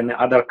think so any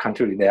other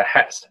country there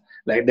has.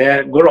 Like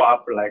they grow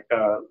up like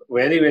a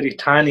very, very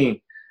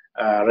tiny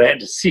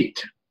red seed.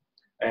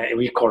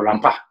 We call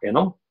rampa,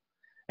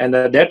 And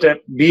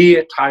that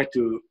bee try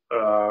to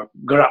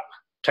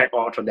take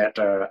out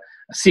that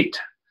seed,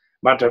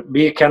 but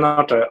bee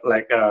cannot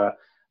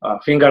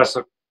fingers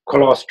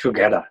close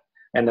together,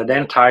 and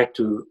then try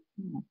to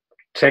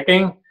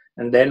taking,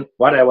 and then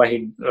whatever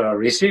he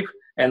receive,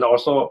 and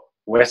also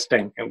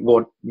wasting and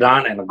go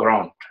down in the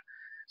ground.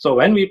 So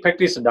when we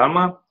practice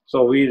Dharma,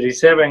 so we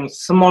receiving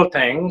small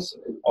things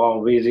or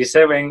we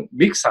receiving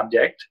big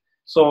subject,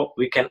 so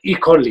we can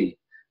equally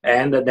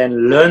and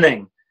then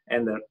learning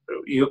and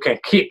you can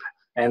keep,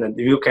 and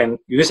you can,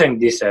 using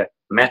this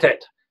method,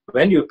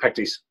 when you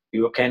practice,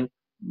 you can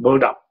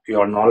build up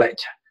your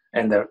knowledge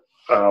and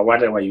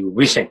whatever you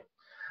wishing.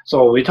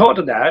 So we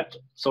thought that,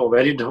 so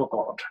very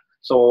difficult.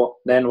 So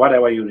then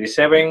whatever you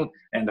receiving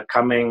and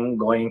coming,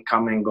 going,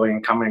 coming,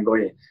 going, coming,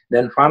 going,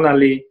 then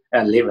finally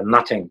leave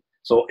nothing.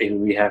 So if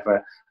we have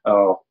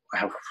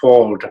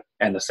fold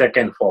and the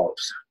second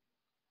folds.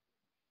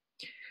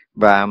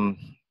 Và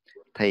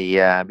thầy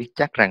biết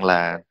chắc rằng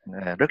là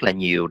rất là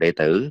nhiều đệ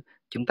tử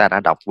chúng ta đã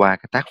đọc qua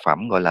cái tác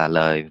phẩm gọi là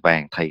Lời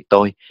Vàng Thầy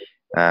Tôi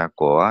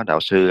của đạo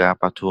sư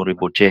Patul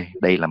Rinpoche.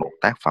 Đây là một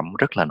tác phẩm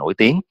rất là nổi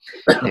tiếng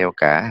theo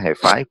cả hệ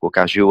phái của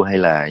Kagyu hay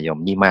là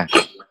dòng Nyima.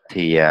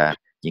 Thì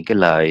những cái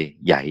lời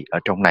dạy ở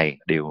trong này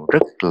đều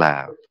rất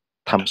là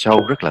thâm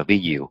sâu, rất là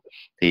vi diệu.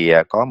 Thì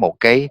có một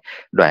cái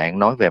đoạn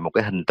nói về một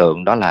cái hình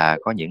tượng, đó là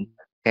có những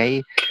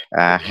cái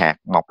hạt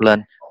mọc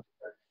lên,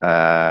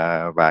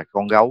 và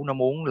con gấu nó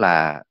muốn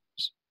là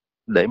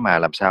để mà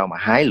làm sao mà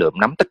hái lượm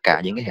nắm tất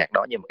cả những cái hạt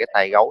đó, nhưng mà cái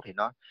tay gấu thì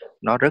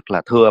nó rất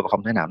là thưa và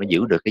không thể nào nó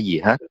giữ được cái gì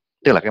hết.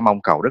 Tức là cái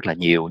mong cầu rất là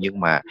nhiều nhưng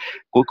mà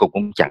cuối cùng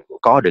cũng chẳng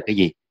có được cái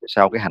gì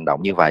sau cái hành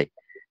động như vậy.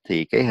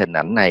 Thì cái hình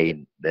ảnh này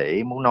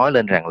để muốn nói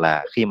lên rằng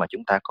là khi mà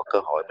chúng ta có cơ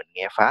hội mình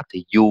nghe Pháp,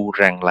 thì dù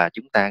rằng là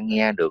chúng ta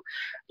nghe được,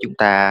 chúng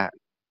ta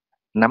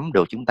nắm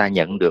được, chúng ta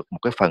nhận được một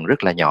cái phần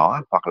rất là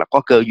nhỏ, hoặc là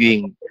có cơ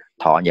duyên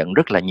thọ nhận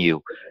rất là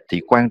nhiều,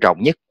 thì quan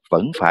trọng nhất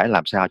vẫn phải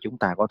làm sao chúng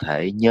ta có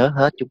thể nhớ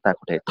hết, chúng ta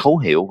có thể thấu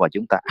hiểu và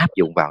chúng ta áp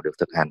dụng vào được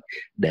thực hành,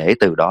 để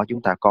từ đó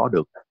chúng ta có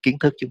được kiến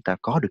thức, chúng ta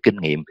có được kinh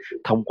nghiệm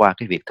thông qua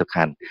cái việc thực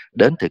hành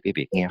đến từ cái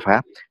việc nghe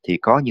Pháp. Thì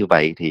có như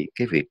vậy thì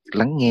cái việc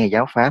lắng nghe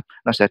giáo Pháp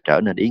nó sẽ trở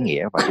nên ý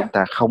nghĩa, và chúng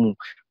ta không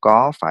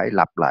có phải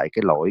lặp lại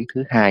cái lỗi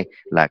thứ hai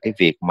là cái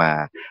việc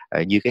mà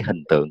như cái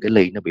hình tượng cái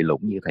ly nó bị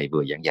lủng như thầy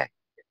vừa giảng dạy.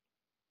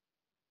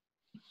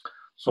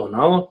 So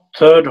now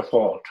third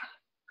fault.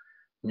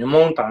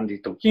 Nyumong tandi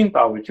tukin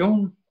tao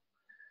chung.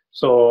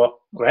 So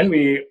when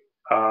we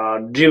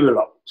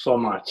develop so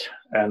much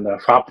and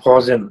Pháp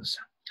poisons,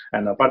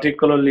 and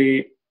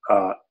particularly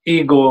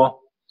ego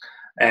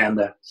and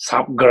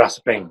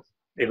self-grasping,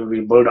 if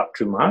we build up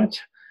too much,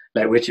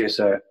 like which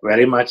is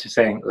very much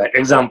saying, like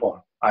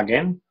example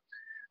again,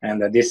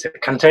 and this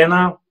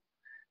container,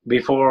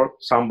 before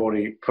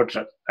somebody put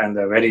it, and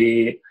the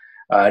very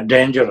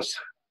dangerous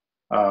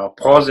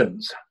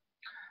poisons,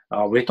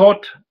 we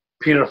thought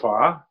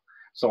purify.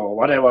 So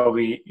whatever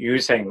we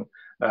using,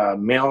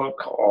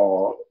 milk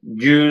or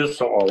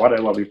juice or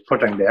whatever we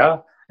put in there,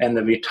 and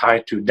then we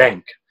try to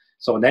drink.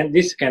 So then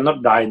this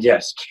cannot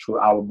digest to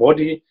our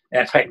body,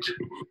 effect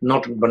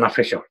not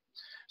beneficial.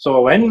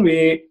 So when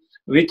we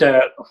with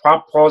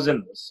Pháp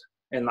poisons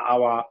in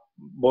our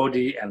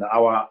body and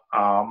our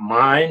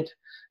mind,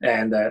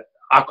 and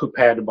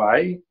occupied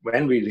by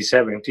when we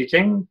receiving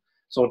teaching.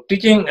 So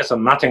teaching is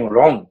nothing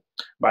wrong,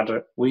 but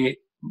we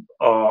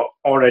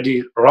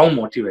already wrong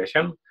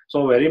motivation.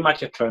 So very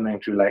much turning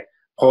to like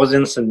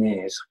poisons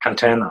needs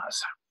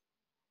containers.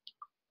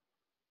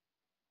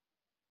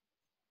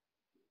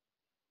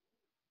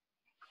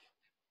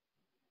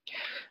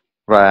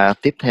 Và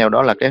tiếp theo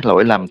đó là cái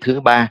lỗi lầm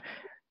thứ ba.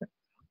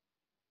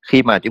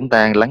 Khi mà chúng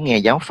ta lắng nghe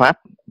giáo Pháp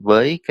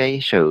với cái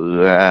sự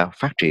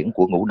phát triển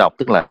của ngũ độc,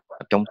 tức là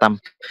trong tâm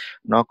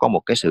nó có một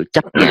cái sự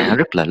chấp ngã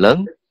rất là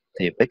lớn,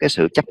 thì với cái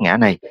sự chấp ngã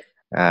này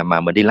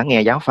mà mình đi lắng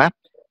nghe giáo Pháp,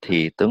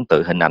 thì tương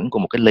tự hình ảnh của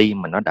một cái ly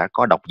mà nó đã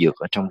có độc dược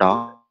ở trong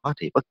đó,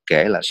 thì bất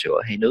kể là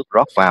sữa hay nước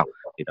rót vào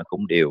thì nó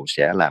cũng đều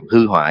sẽ làm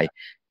hư hoại,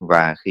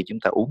 và khi chúng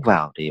ta uống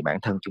vào thì bản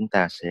thân chúng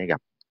ta sẽ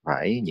gặp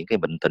phải những cái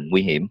bệnh tình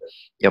nguy hiểm.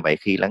 Do vậy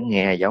khi lắng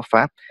nghe giáo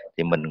Pháp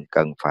thì mình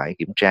cần phải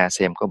kiểm tra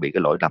xem có bị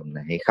cái lỗi lầm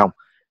này hay không.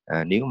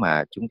 Nếu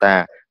mà chúng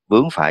ta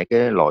vướng phải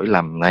cái lỗi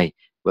lầm này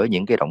với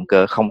những cái động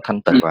cơ không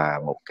thanh tịnh và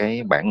một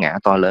cái bản ngã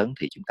to lớn,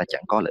 thì chúng ta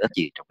chẳng có lợi ích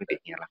gì trong cái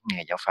việc lắng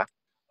nghe giáo Pháp.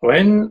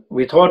 When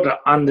we thought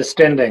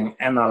understanding,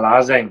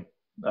 analyzing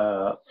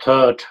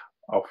third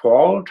or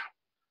fourth,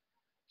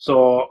 so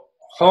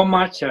how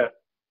much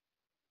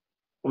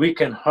we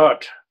can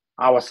hurt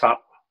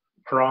ourselves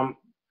from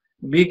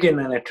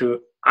beginning to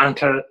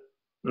until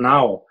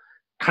now,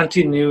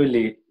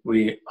 continually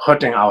we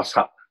hurting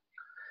ourselves,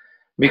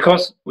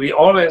 because we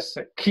always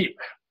keep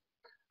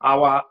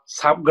our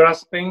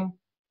self-grasping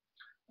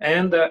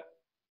and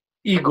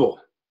ego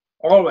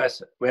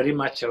always very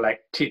much like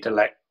treat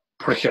like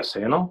precious,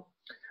 you know,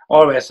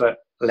 always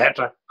let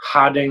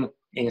harden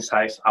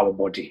inside our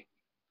body,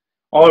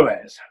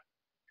 always.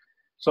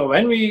 So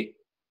when we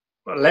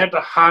let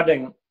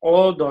harden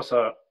all those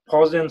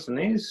poisons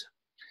needs,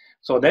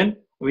 so then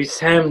we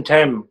same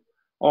time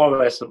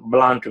always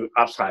belong to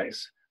outside,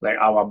 like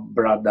our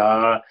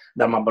brother,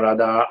 Dharma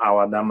brother,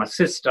 our Dharma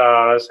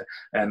sisters,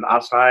 and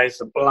outside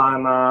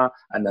Plana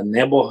and the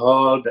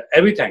neighborhood,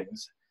 everything.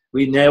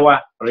 We never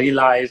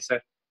realize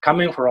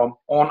coming from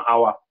on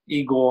our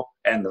ego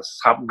and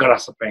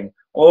self-grasping,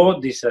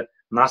 all this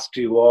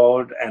nasty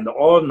world and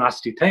all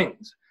nasty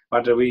things,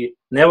 but we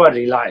never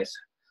realize.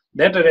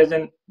 That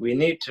reason we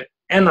need to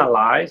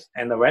analyze,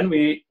 and when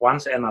we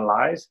once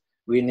analyze,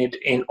 we need,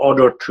 in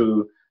order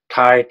to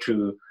try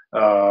to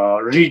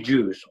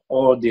reduce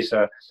all this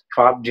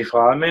five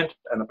defilement,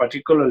 and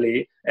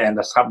particularly and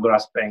the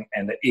self-grasping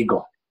and the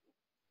ego.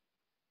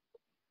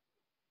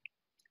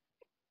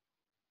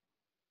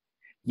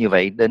 Như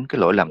vậy đến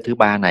cái lỗi lầm thứ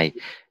ba này,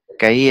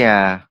 cái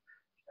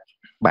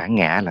bản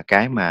ngã là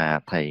cái mà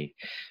thầy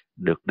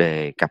được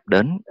đề cập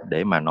đến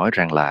để mà nói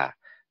rằng là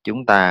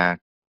chúng ta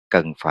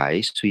cần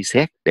phải suy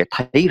xét để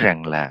thấy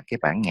rằng là cái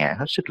bản ngã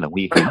hết sức là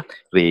nguy hiểm.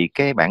 Vì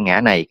cái bản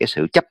ngã này, cái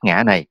sự chấp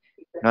ngã này,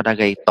 nó đã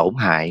gây tổn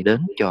hại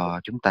đến cho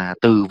chúng ta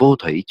từ vô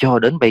thủy cho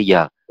đến bây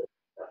giờ.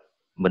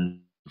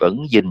 Mình vẫn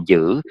gìn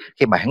giữ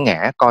cái bản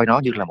ngã, coi nó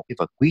như là một cái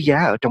vật quý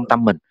giá ở trong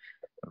tâm mình.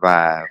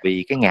 Và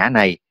vì cái ngã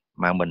này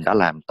mà mình đã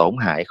làm tổn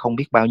hại không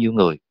biết bao nhiêu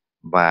người,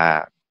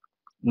 và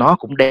nó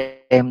cũng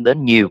đem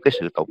đến nhiều cái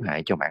sự tổn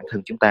hại cho bản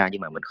thân chúng ta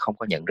nhưng mà mình không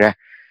có nhận ra.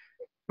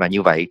 Và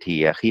như vậy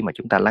thì khi mà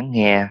chúng ta lắng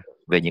nghe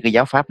về những cái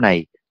giáo pháp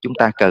này, chúng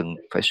ta cần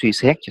phải suy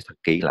xét cho thật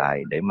kỹ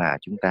lại để mà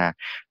chúng ta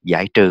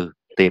giải trừ,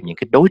 tìm những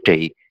cái đối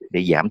trị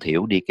để giảm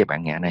thiểu đi cái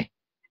bản ngã này.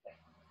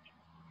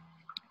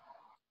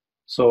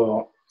 So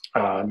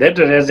that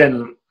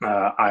reason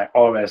I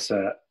always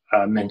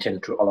mention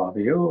to all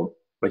of you,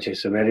 which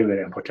is very,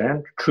 very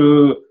important.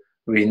 True,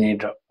 we need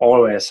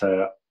always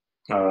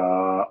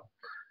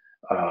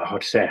how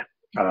to say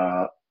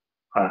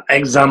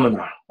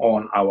examiner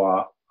on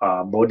our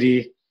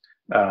body,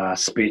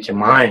 speech,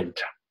 mind,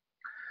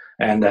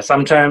 and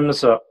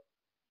sometimes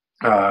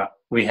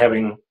we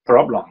having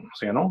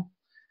problems, you know.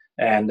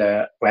 And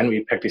when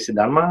we practice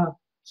Dharma,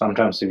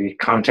 sometimes we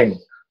counting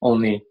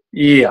only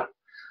year.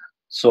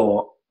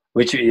 So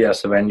which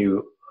years when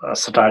you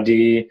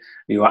study,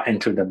 you are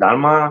into the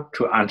Dharma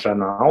to enter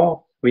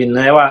now. We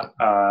never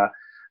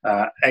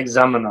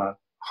examine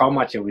how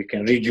much we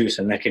can reduce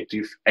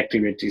negative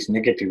activities,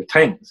 negative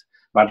things.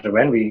 But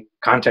when we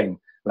counting,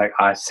 like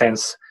I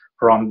sense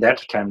from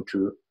that time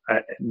to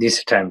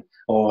this time,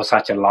 or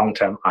such a long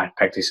time, I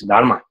practice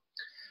Dharma.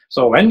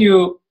 So when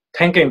you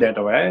thinking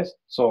that way,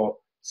 so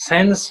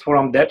sense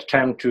from that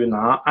time to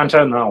now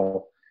until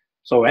now.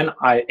 So when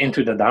I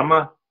into the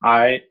Dharma,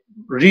 I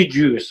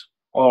reduce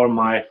all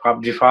my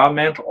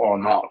defilement or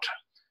not,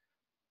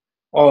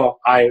 or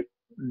I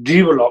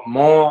develop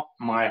more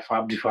my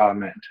five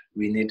defilement.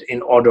 We need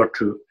in order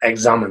to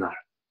examiner.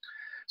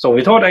 So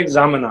without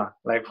examiner,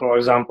 like for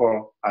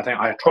example, I think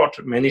I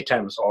taught many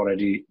times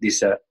already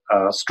this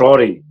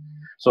story.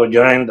 So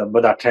during the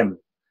Buddha time,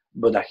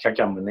 Buddha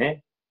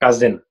Shakyamuni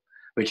cousin,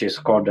 which is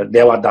called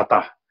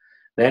Devadatta.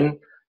 Then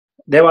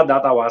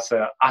Devadatta was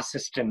an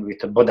assistant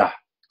with Buddha.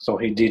 So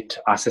he did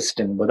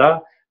assistant Buddha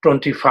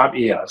 25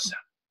 years.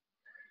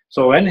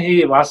 So when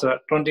he was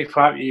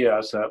 25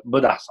 years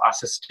Buddha's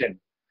assistant,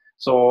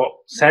 so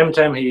same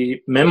time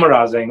he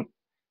memorizing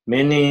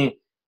many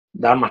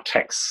Dharma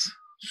texts,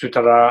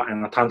 Sutra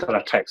and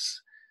Tantra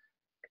texts,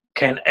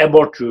 can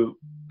able to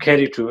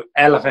carry to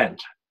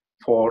elephant.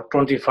 For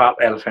 25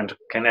 elephant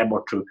can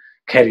able to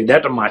carry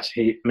that much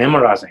he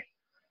memorizing.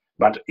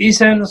 But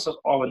essence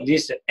of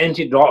this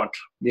antidote,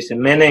 this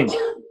meaning,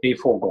 he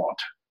forgot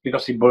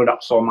because he built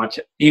up so much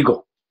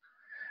ego.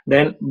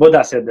 Then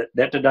Buddha said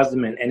that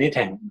doesn't mean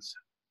anything.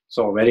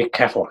 So very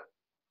careful.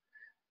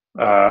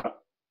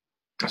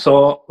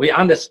 So we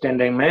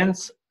understanding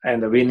means,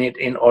 and we need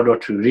in order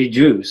to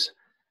reduce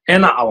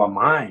in our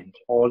mind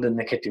all the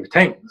negative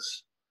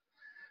things.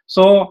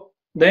 So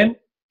then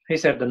he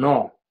said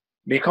no,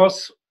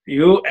 because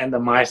you and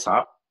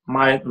myself,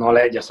 my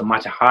knowledge is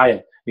much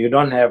higher. You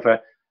don't have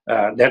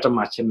that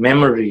much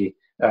memory,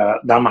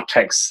 Dharma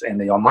text in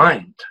your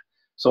mind.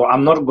 So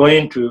I'm not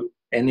going to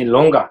any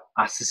longer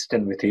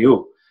assistant with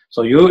you.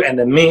 So you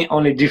and me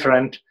only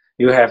different.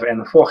 You have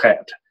a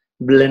forehead,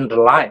 blend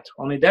light,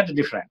 only that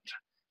different.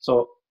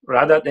 So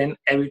rather than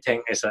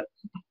everything is a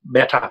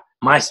better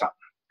myself.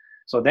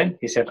 So then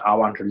he said, I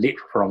want to live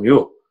from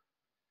you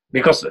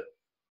because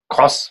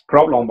cause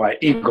problem by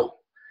ego.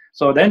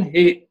 So then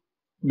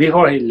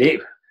before he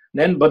leave,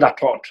 then Buddha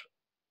taught,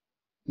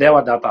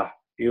 Devadatta,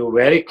 you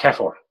very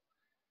careful,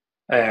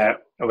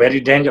 very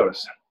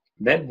dangerous.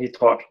 Then he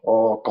thought,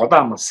 oh,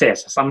 Gautama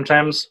says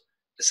sometimes,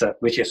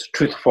 which is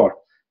truthful,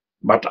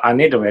 but I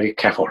need to be very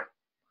careful.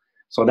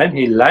 So then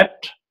he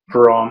left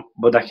from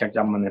Buddha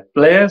Shakyamuni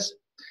place,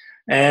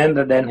 and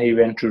then he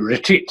went to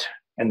retreat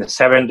in the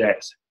 7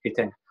 days. He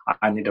think,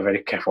 I need to be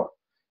very careful.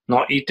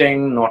 No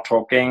eating, no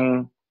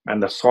talking,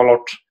 and the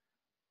solid,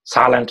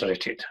 silent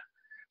retreat.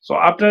 So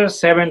after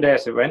 7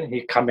 days, when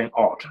he coming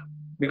out,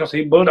 because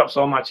he built up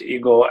so much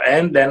ego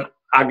and then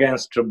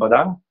against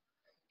Buddha,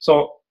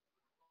 so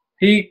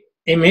he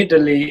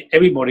immediately,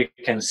 everybody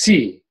can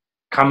see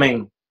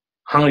coming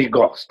hungry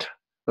ghost,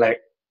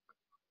 like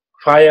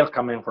fire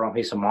coming from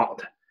his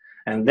mouth.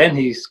 And then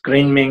he's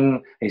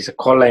screaming, he's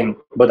calling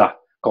Buddha,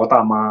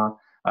 Gautama,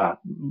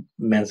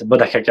 means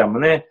Buddha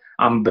Shakyamuni,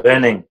 I'm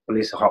burning,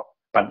 please help.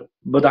 But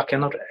Buddha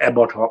cannot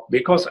able to help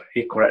because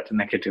he correct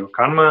negative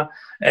karma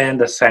and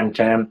the same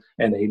time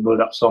and he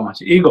build up so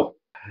much ego.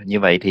 Như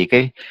vậy thì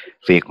cái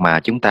việc mà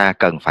chúng ta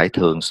cần phải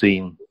thường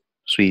xuyên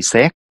suy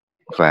xét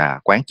và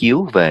quán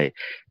chiếu về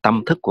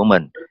tâm thức của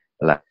mình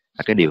là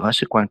cái điều hết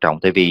sức quan trọng.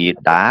 Tại vì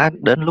đã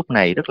đến lúc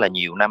này rất là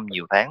nhiều năm,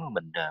 nhiều tháng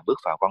mình bước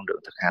vào con đường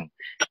thực hành,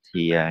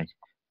 thì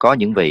có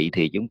những vị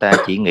thì chúng ta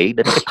chỉ nghĩ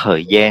đến cái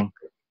thời gian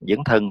dấn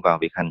thân vào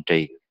việc hành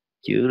trì,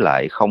 chứ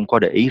lại không có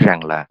để ý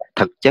rằng là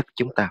thực chất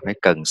chúng ta phải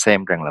cần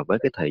xem rằng là với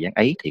cái thời gian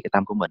ấy thì cái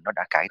tâm của mình nó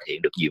đã cải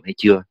thiện được nhiều hay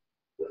chưa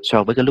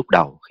so với cái lúc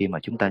đầu khi mà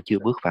chúng ta chưa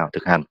bước vào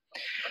thực hành,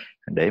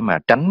 để mà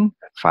tránh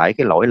phải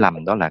cái lỗi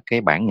lầm đó là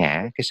cái bản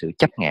ngã, cái sự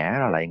chấp ngã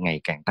nó lại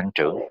ngày càng tăng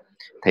trưởng.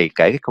 Thì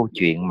kể cái câu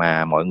chuyện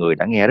mà mọi người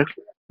đã nghe rất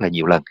là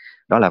nhiều lần,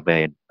 đó là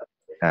về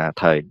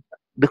thời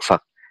Đức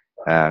Phật.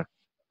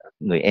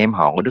 Người em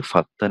họ của Đức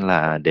Phật tên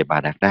là Đề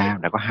Bà Đạt Đa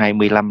đã có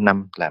 25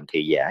 năm làm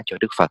thị giả cho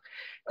Đức Phật.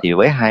 Thì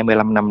với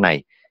 25 năm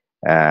này,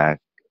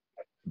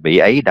 vị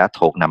ấy đã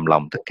thuộc nằm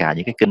lòng tất cả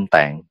những cái kinh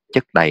tạng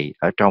chất đầy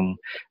ở trong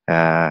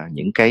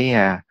những cái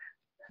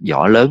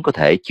giỏ lớn có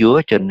thể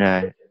chứa trên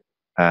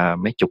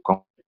mấy chục con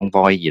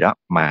voi gì đó,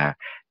 mà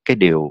cái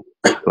điều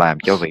làm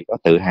cho vị đó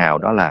tự hào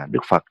đó là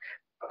Đức Phật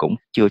cũng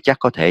chưa chắc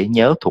có thể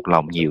nhớ thuộc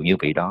lòng nhiều như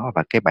vị đó,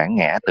 và cái bản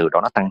ngã từ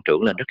đó nó tăng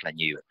trưởng lên rất là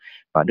nhiều.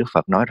 Và Đức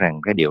Phật nói rằng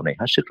cái điều này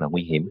hết sức là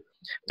nguy hiểm.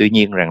 Tuy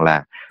nhiên rằng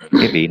là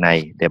cái vị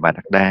này, Đề Bà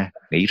Đạt Đa,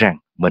 nghĩ rằng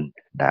mình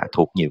đã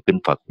thuộc nhiều kinh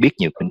Phật, biết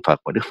nhiều kinh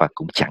Phật, và Đức Phật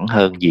cũng chẳng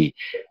hơn gì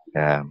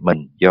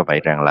mình. Do vậy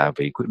rằng là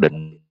vị quyết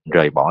định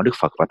rời bỏ Đức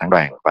Phật và tăng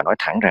đoàn, và nói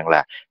thẳng rằng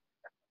là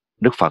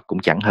Đức Phật cũng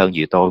chẳng hơn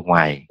gì tôi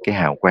ngoài cái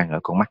hào quang ở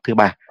con mắt thứ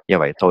ba. Do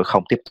vậy tôi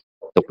không tiếp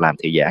tục làm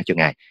thị giả cho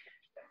Ngài.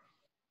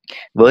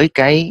 Với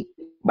cái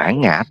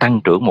bản ngã tăng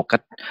trưởng một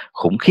cách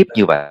khủng khiếp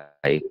như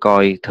vậy,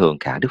 coi thường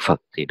cả Đức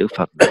Phật, thì Đức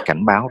Phật đã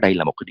cảnh báo đây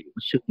là một cái điều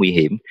hết sức nguy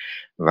hiểm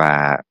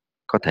và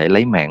có thể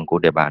lấy mạng của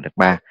Đề Bà Đạt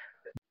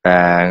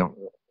Đa.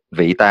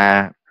 Vị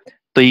ta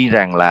tuy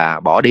rằng là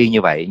bỏ đi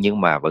như vậy,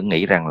 nhưng mà vẫn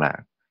nghĩ rằng là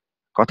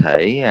có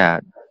thể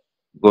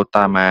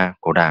Gautama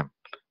Cổ Đàm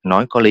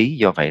nói có lý.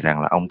 Do vậy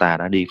rằng là ông ta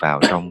đã đi vào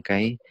trong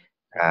cái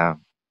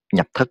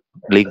nhập thất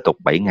liên tục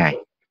 7 ngày,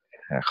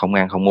 không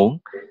ăn không uống,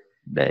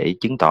 để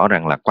chứng tỏ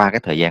rằng là qua cái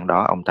thời gian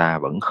đó ông ta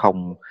vẫn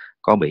không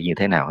có bị như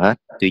thế nào hết.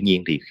 Tuy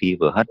nhiên thì khi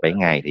vừa hết 7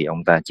 ngày thì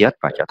ông ta chết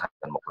và trở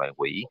thành một loài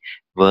quỷ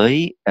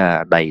với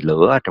đầy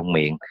lửa ở trong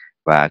miệng,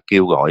 và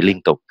kêu gọi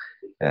liên tục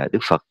Đức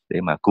Phật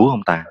để mà cứu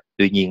ông ta.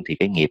 Tuy nhiên thì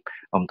cái nghiệp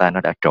ông ta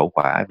nó đã trổ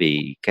quả,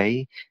 vì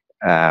cái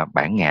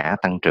bản ngã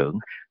tăng trưởng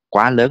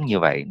quá lớn như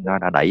vậy, nó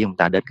đã đẩy ông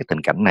ta đến cái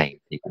tình cảnh này,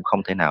 thì cũng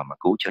không thể nào mà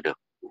cứu cho được.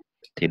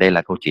 Thì đây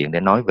là câu chuyện để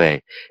nói về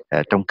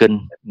trong kinh,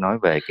 nói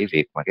về cái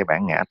việc mà cái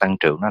bản ngã tăng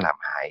trưởng nó làm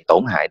hại,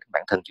 tổn hại đến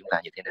bản thân chúng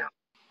ta như thế nào.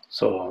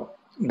 So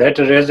that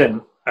reason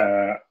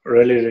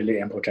really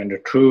important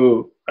to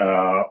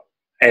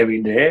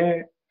every day,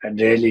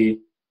 daily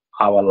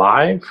our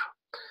life.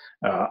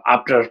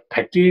 After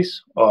practice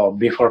or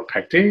before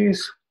practice,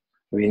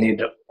 we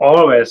need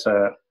always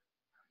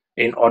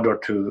in order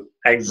to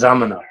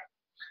examine,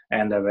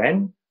 and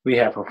when we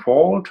have a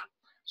fault,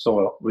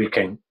 so we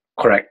can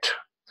correct.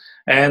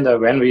 And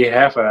when we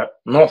have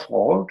no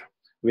fault,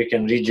 we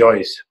can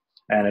rejoice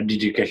and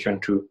dedication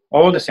to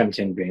all the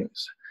sentient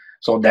beings.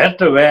 So that's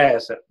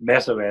the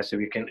best ways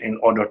we can, in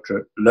order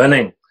to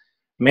learning.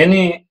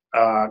 Many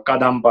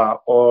Kadampa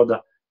or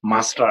the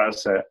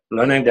masters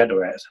learning that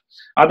ways.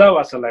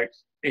 Otherwise, like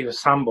if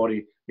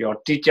somebody, your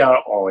teacher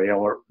or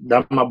your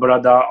Dharma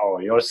brother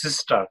or your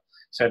sister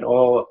said,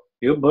 "Oh,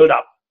 you build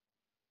up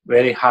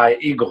very high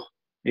ego.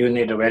 You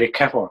need to be very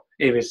careful."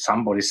 If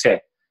somebody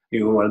said,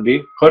 you will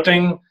be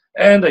hurting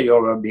and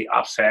you will be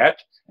upset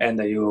and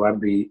you will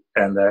be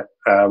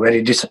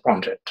very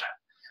disappointed,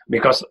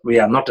 because we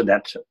are not at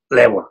that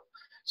level.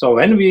 So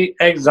when we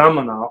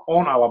examine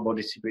our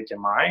body, spirit,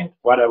 and mind,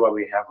 whatever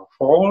we have a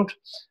fault,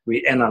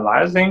 we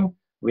analyzing,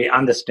 we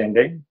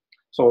understanding.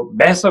 So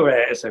best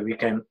way is we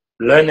can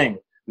learning,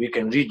 we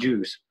can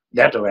reduce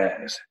that way.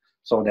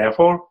 So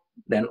therefore,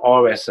 then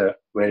always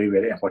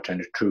very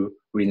important to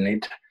we need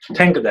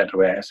think that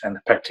way and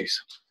practice.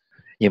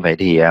 Như vậy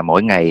thì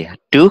mỗi ngày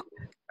trước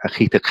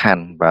khi thực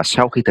hành và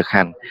sau khi thực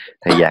hành,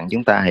 thầy dặn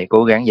chúng ta hãy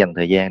cố gắng dành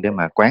thời gian để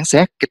mà quan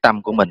sát cái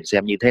tâm của mình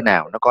xem như thế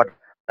nào, nó có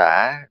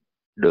đã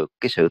được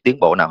cái sự tiến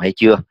bộ nào hay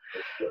chưa.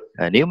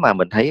 Nếu mà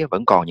mình thấy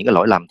vẫn còn những cái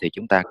lỗi lầm thì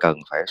chúng ta cần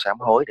phải sám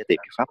hối để tìm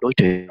cái pháp đối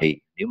trì.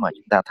 Nếu mà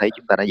chúng ta thấy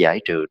chúng ta đã giải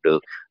trừ được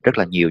rất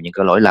là nhiều những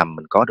cái lỗi lầm,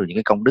 mình có được những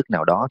cái công đức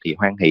nào đó, thì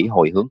hoan hỷ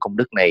hồi hướng công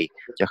đức này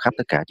cho khắp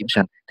tất cả chúng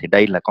sanh. Thì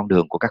đây là con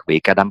đường của các vị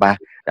Kadampa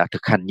đã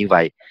thực hành như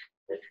vậy.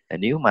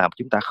 Nếu mà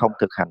chúng ta không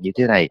thực hành như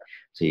thế này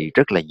thì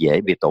rất là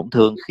dễ bị tổn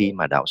thương khi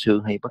mà đạo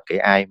sư hay bất kể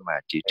ai mà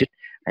chỉ trích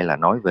hay là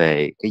nói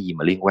về cái gì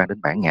mà liên quan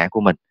đến bản ngã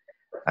của mình.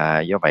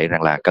 Do vậy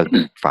rằng là cần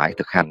phải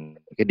thực hành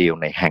cái điều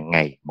này hàng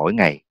ngày, mỗi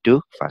ngày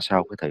trước và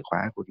sau cái thời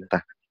khóa của chúng ta.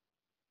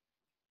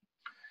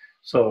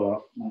 So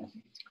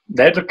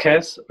that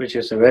case which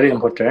is very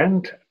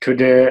important.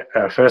 Today,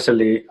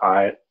 firstly,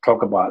 I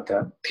talk about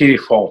the three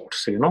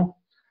faults,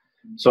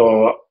 So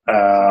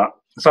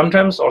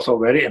sometimes also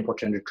very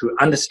important to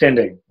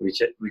understanding,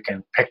 which we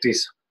can practice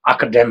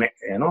academic,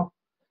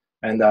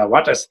 and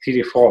what is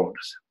three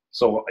faults.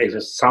 So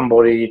if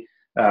somebody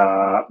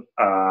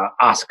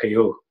ask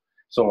you,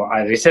 so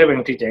I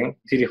receiving teaching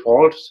three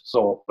faults.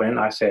 So when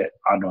I say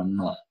I don't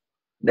know,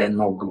 then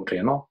no good,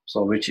 you know.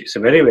 So which is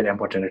very, very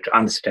important to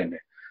understand.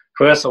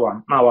 First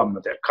one, now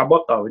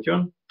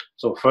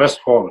so first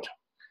hold.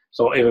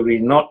 So if we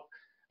not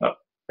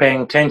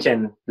paying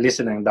attention,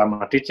 listening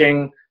Dharma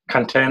teaching,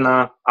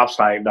 container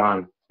upside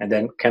down, and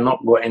then cannot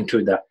go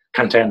into the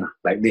container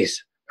like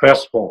this.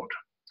 First hold.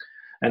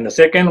 And the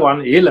second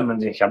one,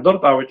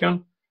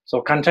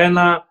 so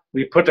container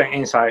we put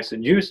inside the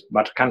juice,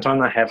 but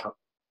container have a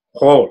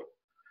hole,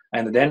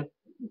 and then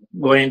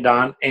going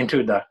down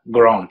into the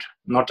ground,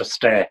 not a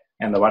stair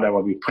and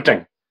whatever we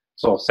putting.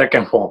 So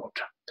second hold.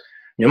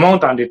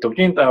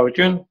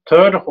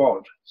 Third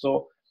hold.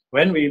 So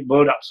when we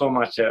build up so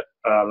much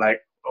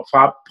like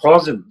 5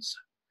 poisons,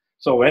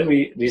 so when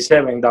we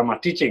receiving Dharma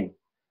teaching,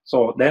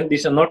 so then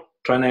this is not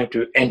turning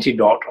to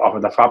antidote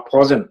of the 5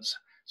 poisons.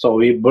 So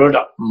we build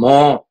up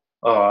more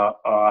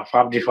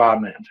 5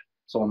 defilement,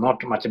 so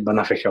not much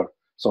beneficial.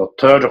 So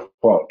third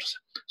hold.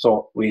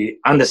 So we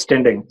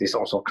understanding this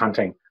also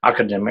content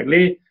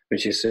academically,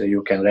 which is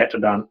you can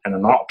write down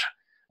and not,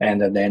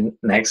 and then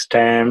next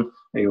time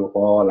you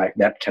go like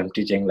that time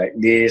teaching like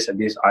this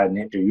I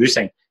need to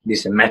using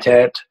this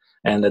method,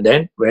 and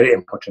then very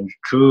important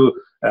to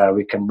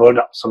we can build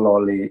up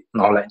slowly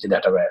knowledge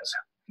database.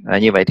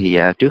 Như vậy thì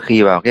trước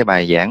khi vào cái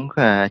bài giảng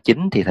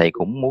chính thì thầy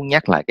cũng muốn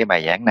nhắc lại cái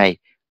bài giảng này,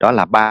 đó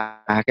là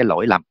 3 cái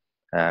lỗi lầm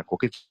của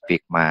cái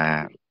việc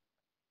mà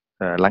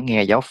lắng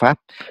nghe giáo pháp.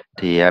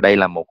 Thì đây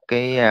là một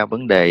cái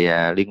vấn đề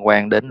liên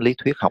quan đến lý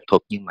thuyết học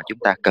thuật, nhưng mà chúng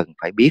ta cần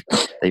phải biết.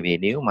 Tại vì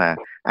nếu mà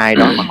ai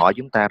đó mà hỏi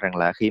chúng ta rằng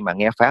là khi mà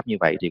nghe pháp như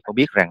vậy thì có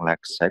biết rằng là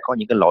sẽ có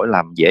những cái lỗi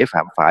lầm dễ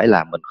phạm phải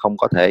là mình không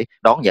có thể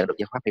đón nhận được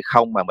giáo pháp hay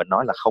không, mà mình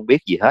nói là không biết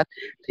gì hết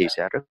thì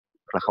sẽ rất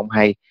là không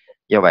hay.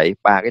 Do vậy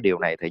 3 cái điều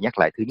này thầy nhắc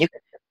lại. Thứ nhất,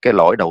 cái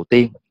lỗi đầu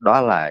tiên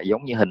đó là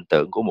giống như hình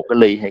tượng của một cái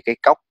ly hay cái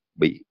cốc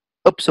bị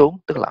úp xuống,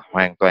 tức là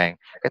hoàn toàn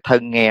cái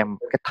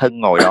thân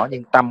ngồi đó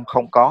nhưng tâm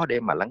không có để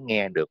mà lắng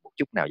nghe được một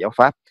chút nào giáo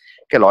pháp.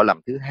 Cái lỗi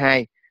lầm thứ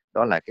hai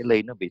đó là cái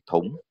ly nó bị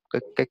thủng,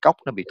 cái cốc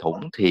nó bị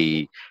thủng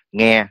thì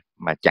nghe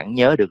mà chẳng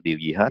nhớ được điều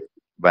gì hết.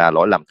 Và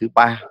lỗi lầm thứ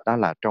ba đó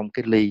là trong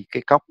cái ly,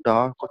 cái cốc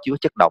đó có chứa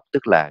chất độc,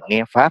 tức là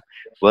nghe pháp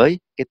với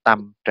cái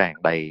tâm tràn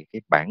đầy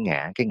cái bản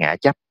ngã, cái ngã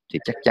chấp thì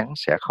chắc chắn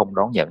sẽ không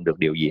đón nhận được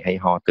điều gì hay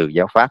ho từ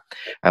giáo pháp.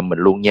 Mình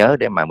luôn nhớ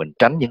để mà mình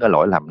tránh những cái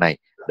lỗi lầm này,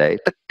 để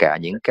tất cả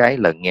những cái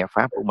lần nghe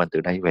pháp của mình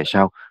từ đây về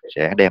sau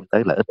sẽ đem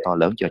tới lợi ích to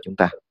lớn cho chúng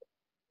ta.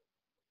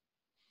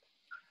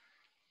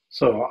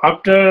 So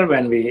after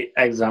when we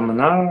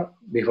examine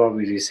before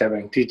we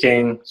receiving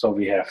teaching, so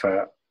we have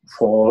a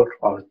fault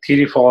or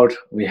theory fault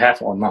we have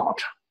or not.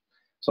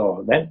 So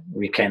then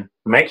we can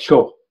make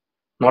sure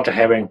not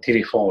having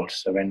theory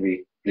faults when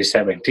we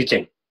receiving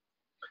teaching.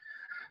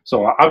 So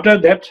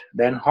after that,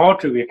 then how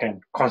to we can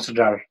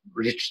consider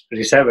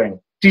receiving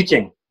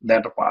teaching,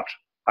 that part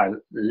I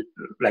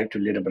like to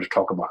little bit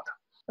talk about.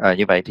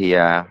 Như vậy thì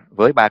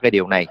với 3 cái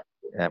điều này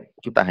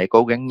chúng ta hãy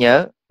cố gắng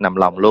nhớ nằm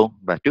lòng luôn,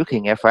 và trước khi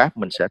nghe pháp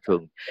mình sẽ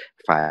thường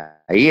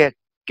phải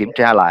kiểm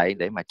tra lại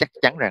để mà chắc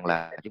chắn rằng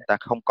là chúng ta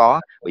không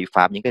có bị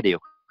phạm những cái điều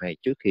này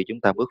trước khi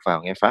chúng ta bước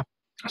vào nghe pháp.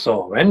 So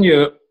when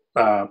you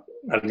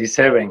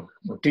receiving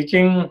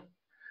teaching,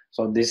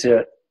 so this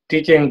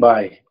teaching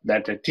by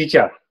that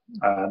teacher,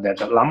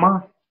 that Lama,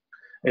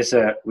 is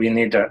we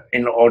need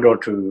in order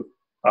to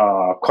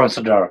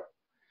consider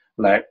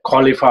like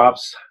qualified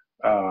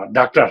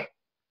doctor.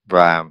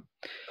 Và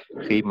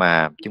khi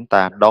mà chúng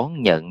ta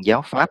đón nhận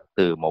giáo pháp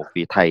từ một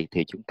vị thầy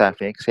thì chúng ta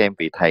phải xem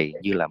vị thầy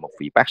như là một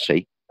vị bác sĩ.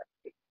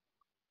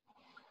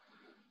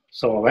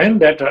 So when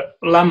that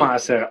Lama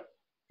is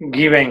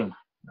giving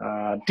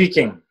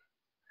teaching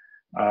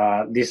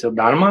this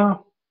Dharma,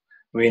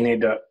 we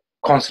need to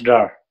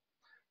consider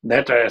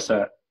that as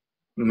a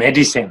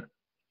medicine.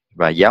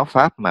 Và giáo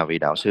pháp mà vị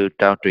đạo sư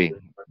trao truyền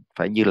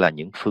phải như là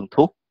những phương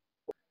thuốc.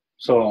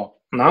 So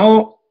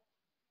now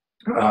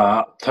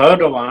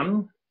third one,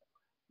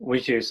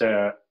 which is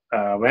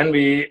when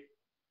we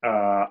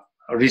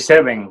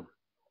receiving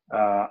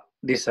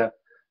this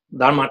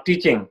Dharma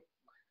teaching,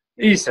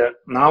 is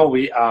now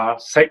we are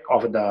sick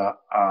of the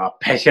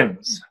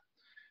passions.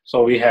 So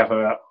we have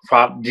a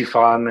five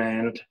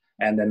defilement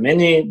and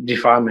many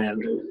defilement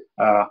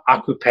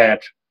occupied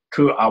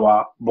through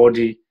our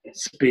body,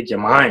 speech,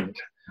 and mind.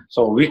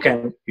 So we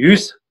can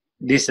use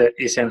this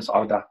essence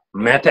of the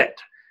method,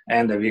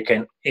 and we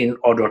can in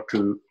order to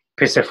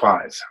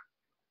pacify.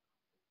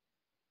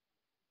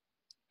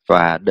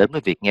 Và đến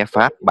với việc nghe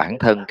pháp, bản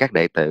thân các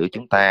đệ tử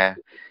chúng ta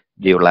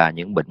đều là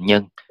những bệnh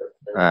nhân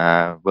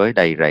với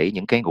đầy rẫy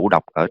những cái ngũ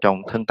độc ở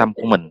trong thân tâm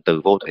của mình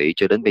từ vô thủy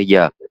cho đến bây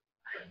giờ.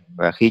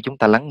 Và khi chúng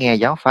ta lắng nghe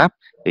giáo pháp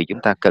thì chúng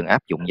ta cần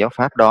áp dụng giáo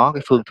pháp đó,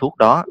 cái phương thuốc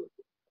đó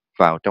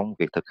vào trong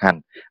việc thực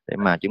hành để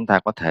mà chúng ta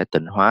có thể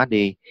tịnh hóa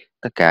đi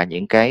tất cả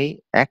những cái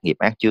ác nghiệp,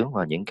 ác chướng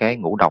và những cái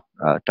ngũ độc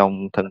ở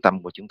trong thân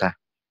tâm của chúng ta.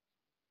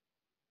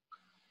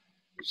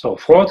 So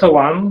fourth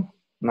one,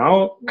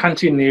 now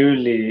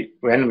continually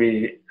when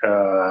we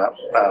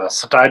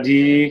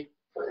study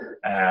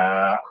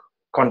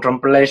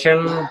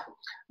contemplation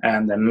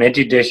and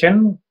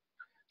meditation,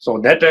 so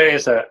that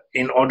is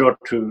in order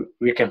to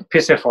we can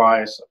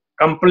pacify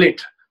complete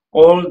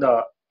all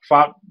the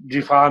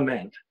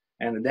defilement,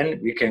 and then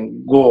we can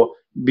go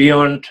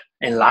beyond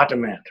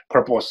enlightenment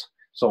purpose.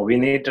 So we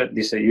need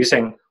this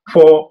using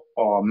four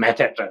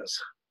methods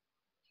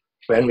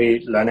when we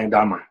learning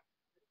Dharma.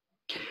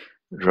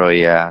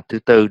 Rồi thứ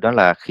tư đó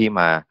là khi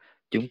mà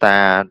chúng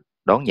ta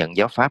đón nhận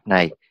giáo pháp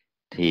này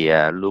thì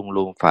luôn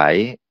luôn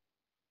phải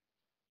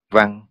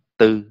văn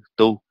tư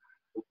tu,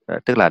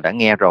 tức là đã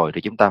nghe rồi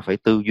thì chúng ta phải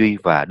tư duy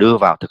và đưa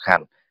vào thực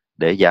hành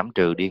để giảm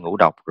trừ đi ngũ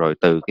độc. Rồi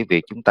từ cái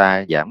việc chúng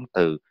ta giảm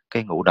từ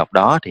cái ngũ độc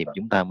đó thì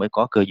chúng ta mới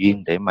có cơ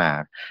duyên để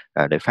mà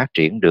để phát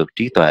triển được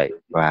trí tuệ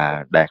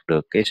và đạt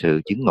được cái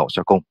sự chứng ngộ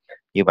sau cùng.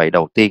 Như vậy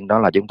đầu tiên đó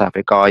là chúng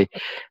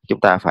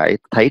ta phải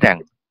thấy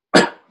rằng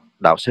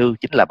đạo sư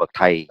chính là bậc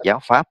thầy giáo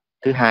pháp,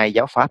 thứ hai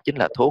giáo pháp chính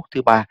là thuốc,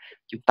 thứ ba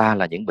chúng ta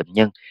là những bệnh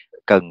nhân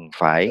cần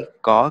phải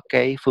có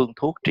cái phương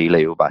thuốc trị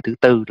liệu, và thứ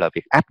tư là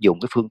việc áp dụng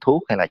cái phương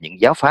thuốc hay là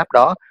những giáo pháp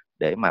đó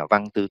để mà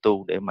văn tư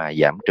tu, để mà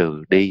giảm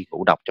trừ đi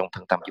ngũ độc trong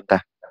thân tâm chúng ta.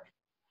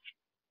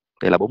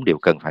 Đây là 4 điều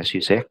cần phải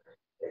suy xét.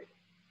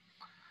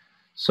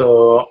 So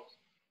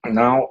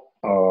now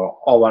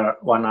over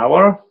 1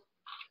 hour.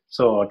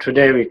 So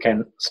today we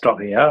can stop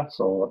here.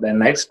 So the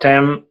next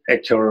time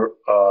actual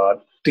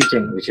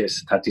teaching, which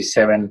is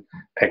 37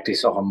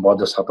 practice of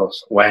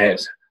Bodhisattva's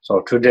ways. So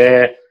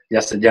today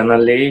just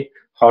generally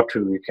how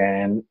to we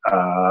can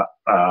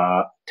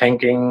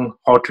thinking,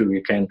 how to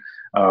we can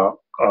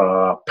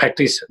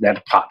practice that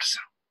parts.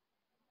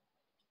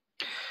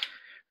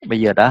 Bây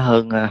giờ đã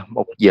hơn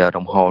 1 giờ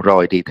đồng hồ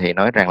rồi thì thầy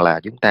nói rằng là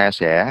chúng ta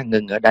sẽ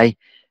ngưng ở đây.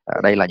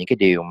 Đây là những cái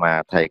điều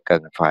mà thầy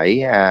cần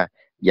phải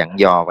dặn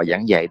dò và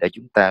giảng dạy để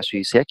chúng ta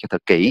suy xét cho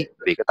thật kỹ,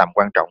 vì cái tầm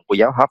quan trọng của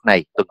giáo pháp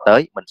này. Tuần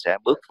tới mình sẽ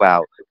bước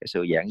vào cái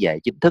sự giảng dạy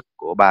chính thức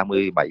của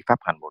 37 pháp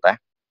hành Bồ Tát.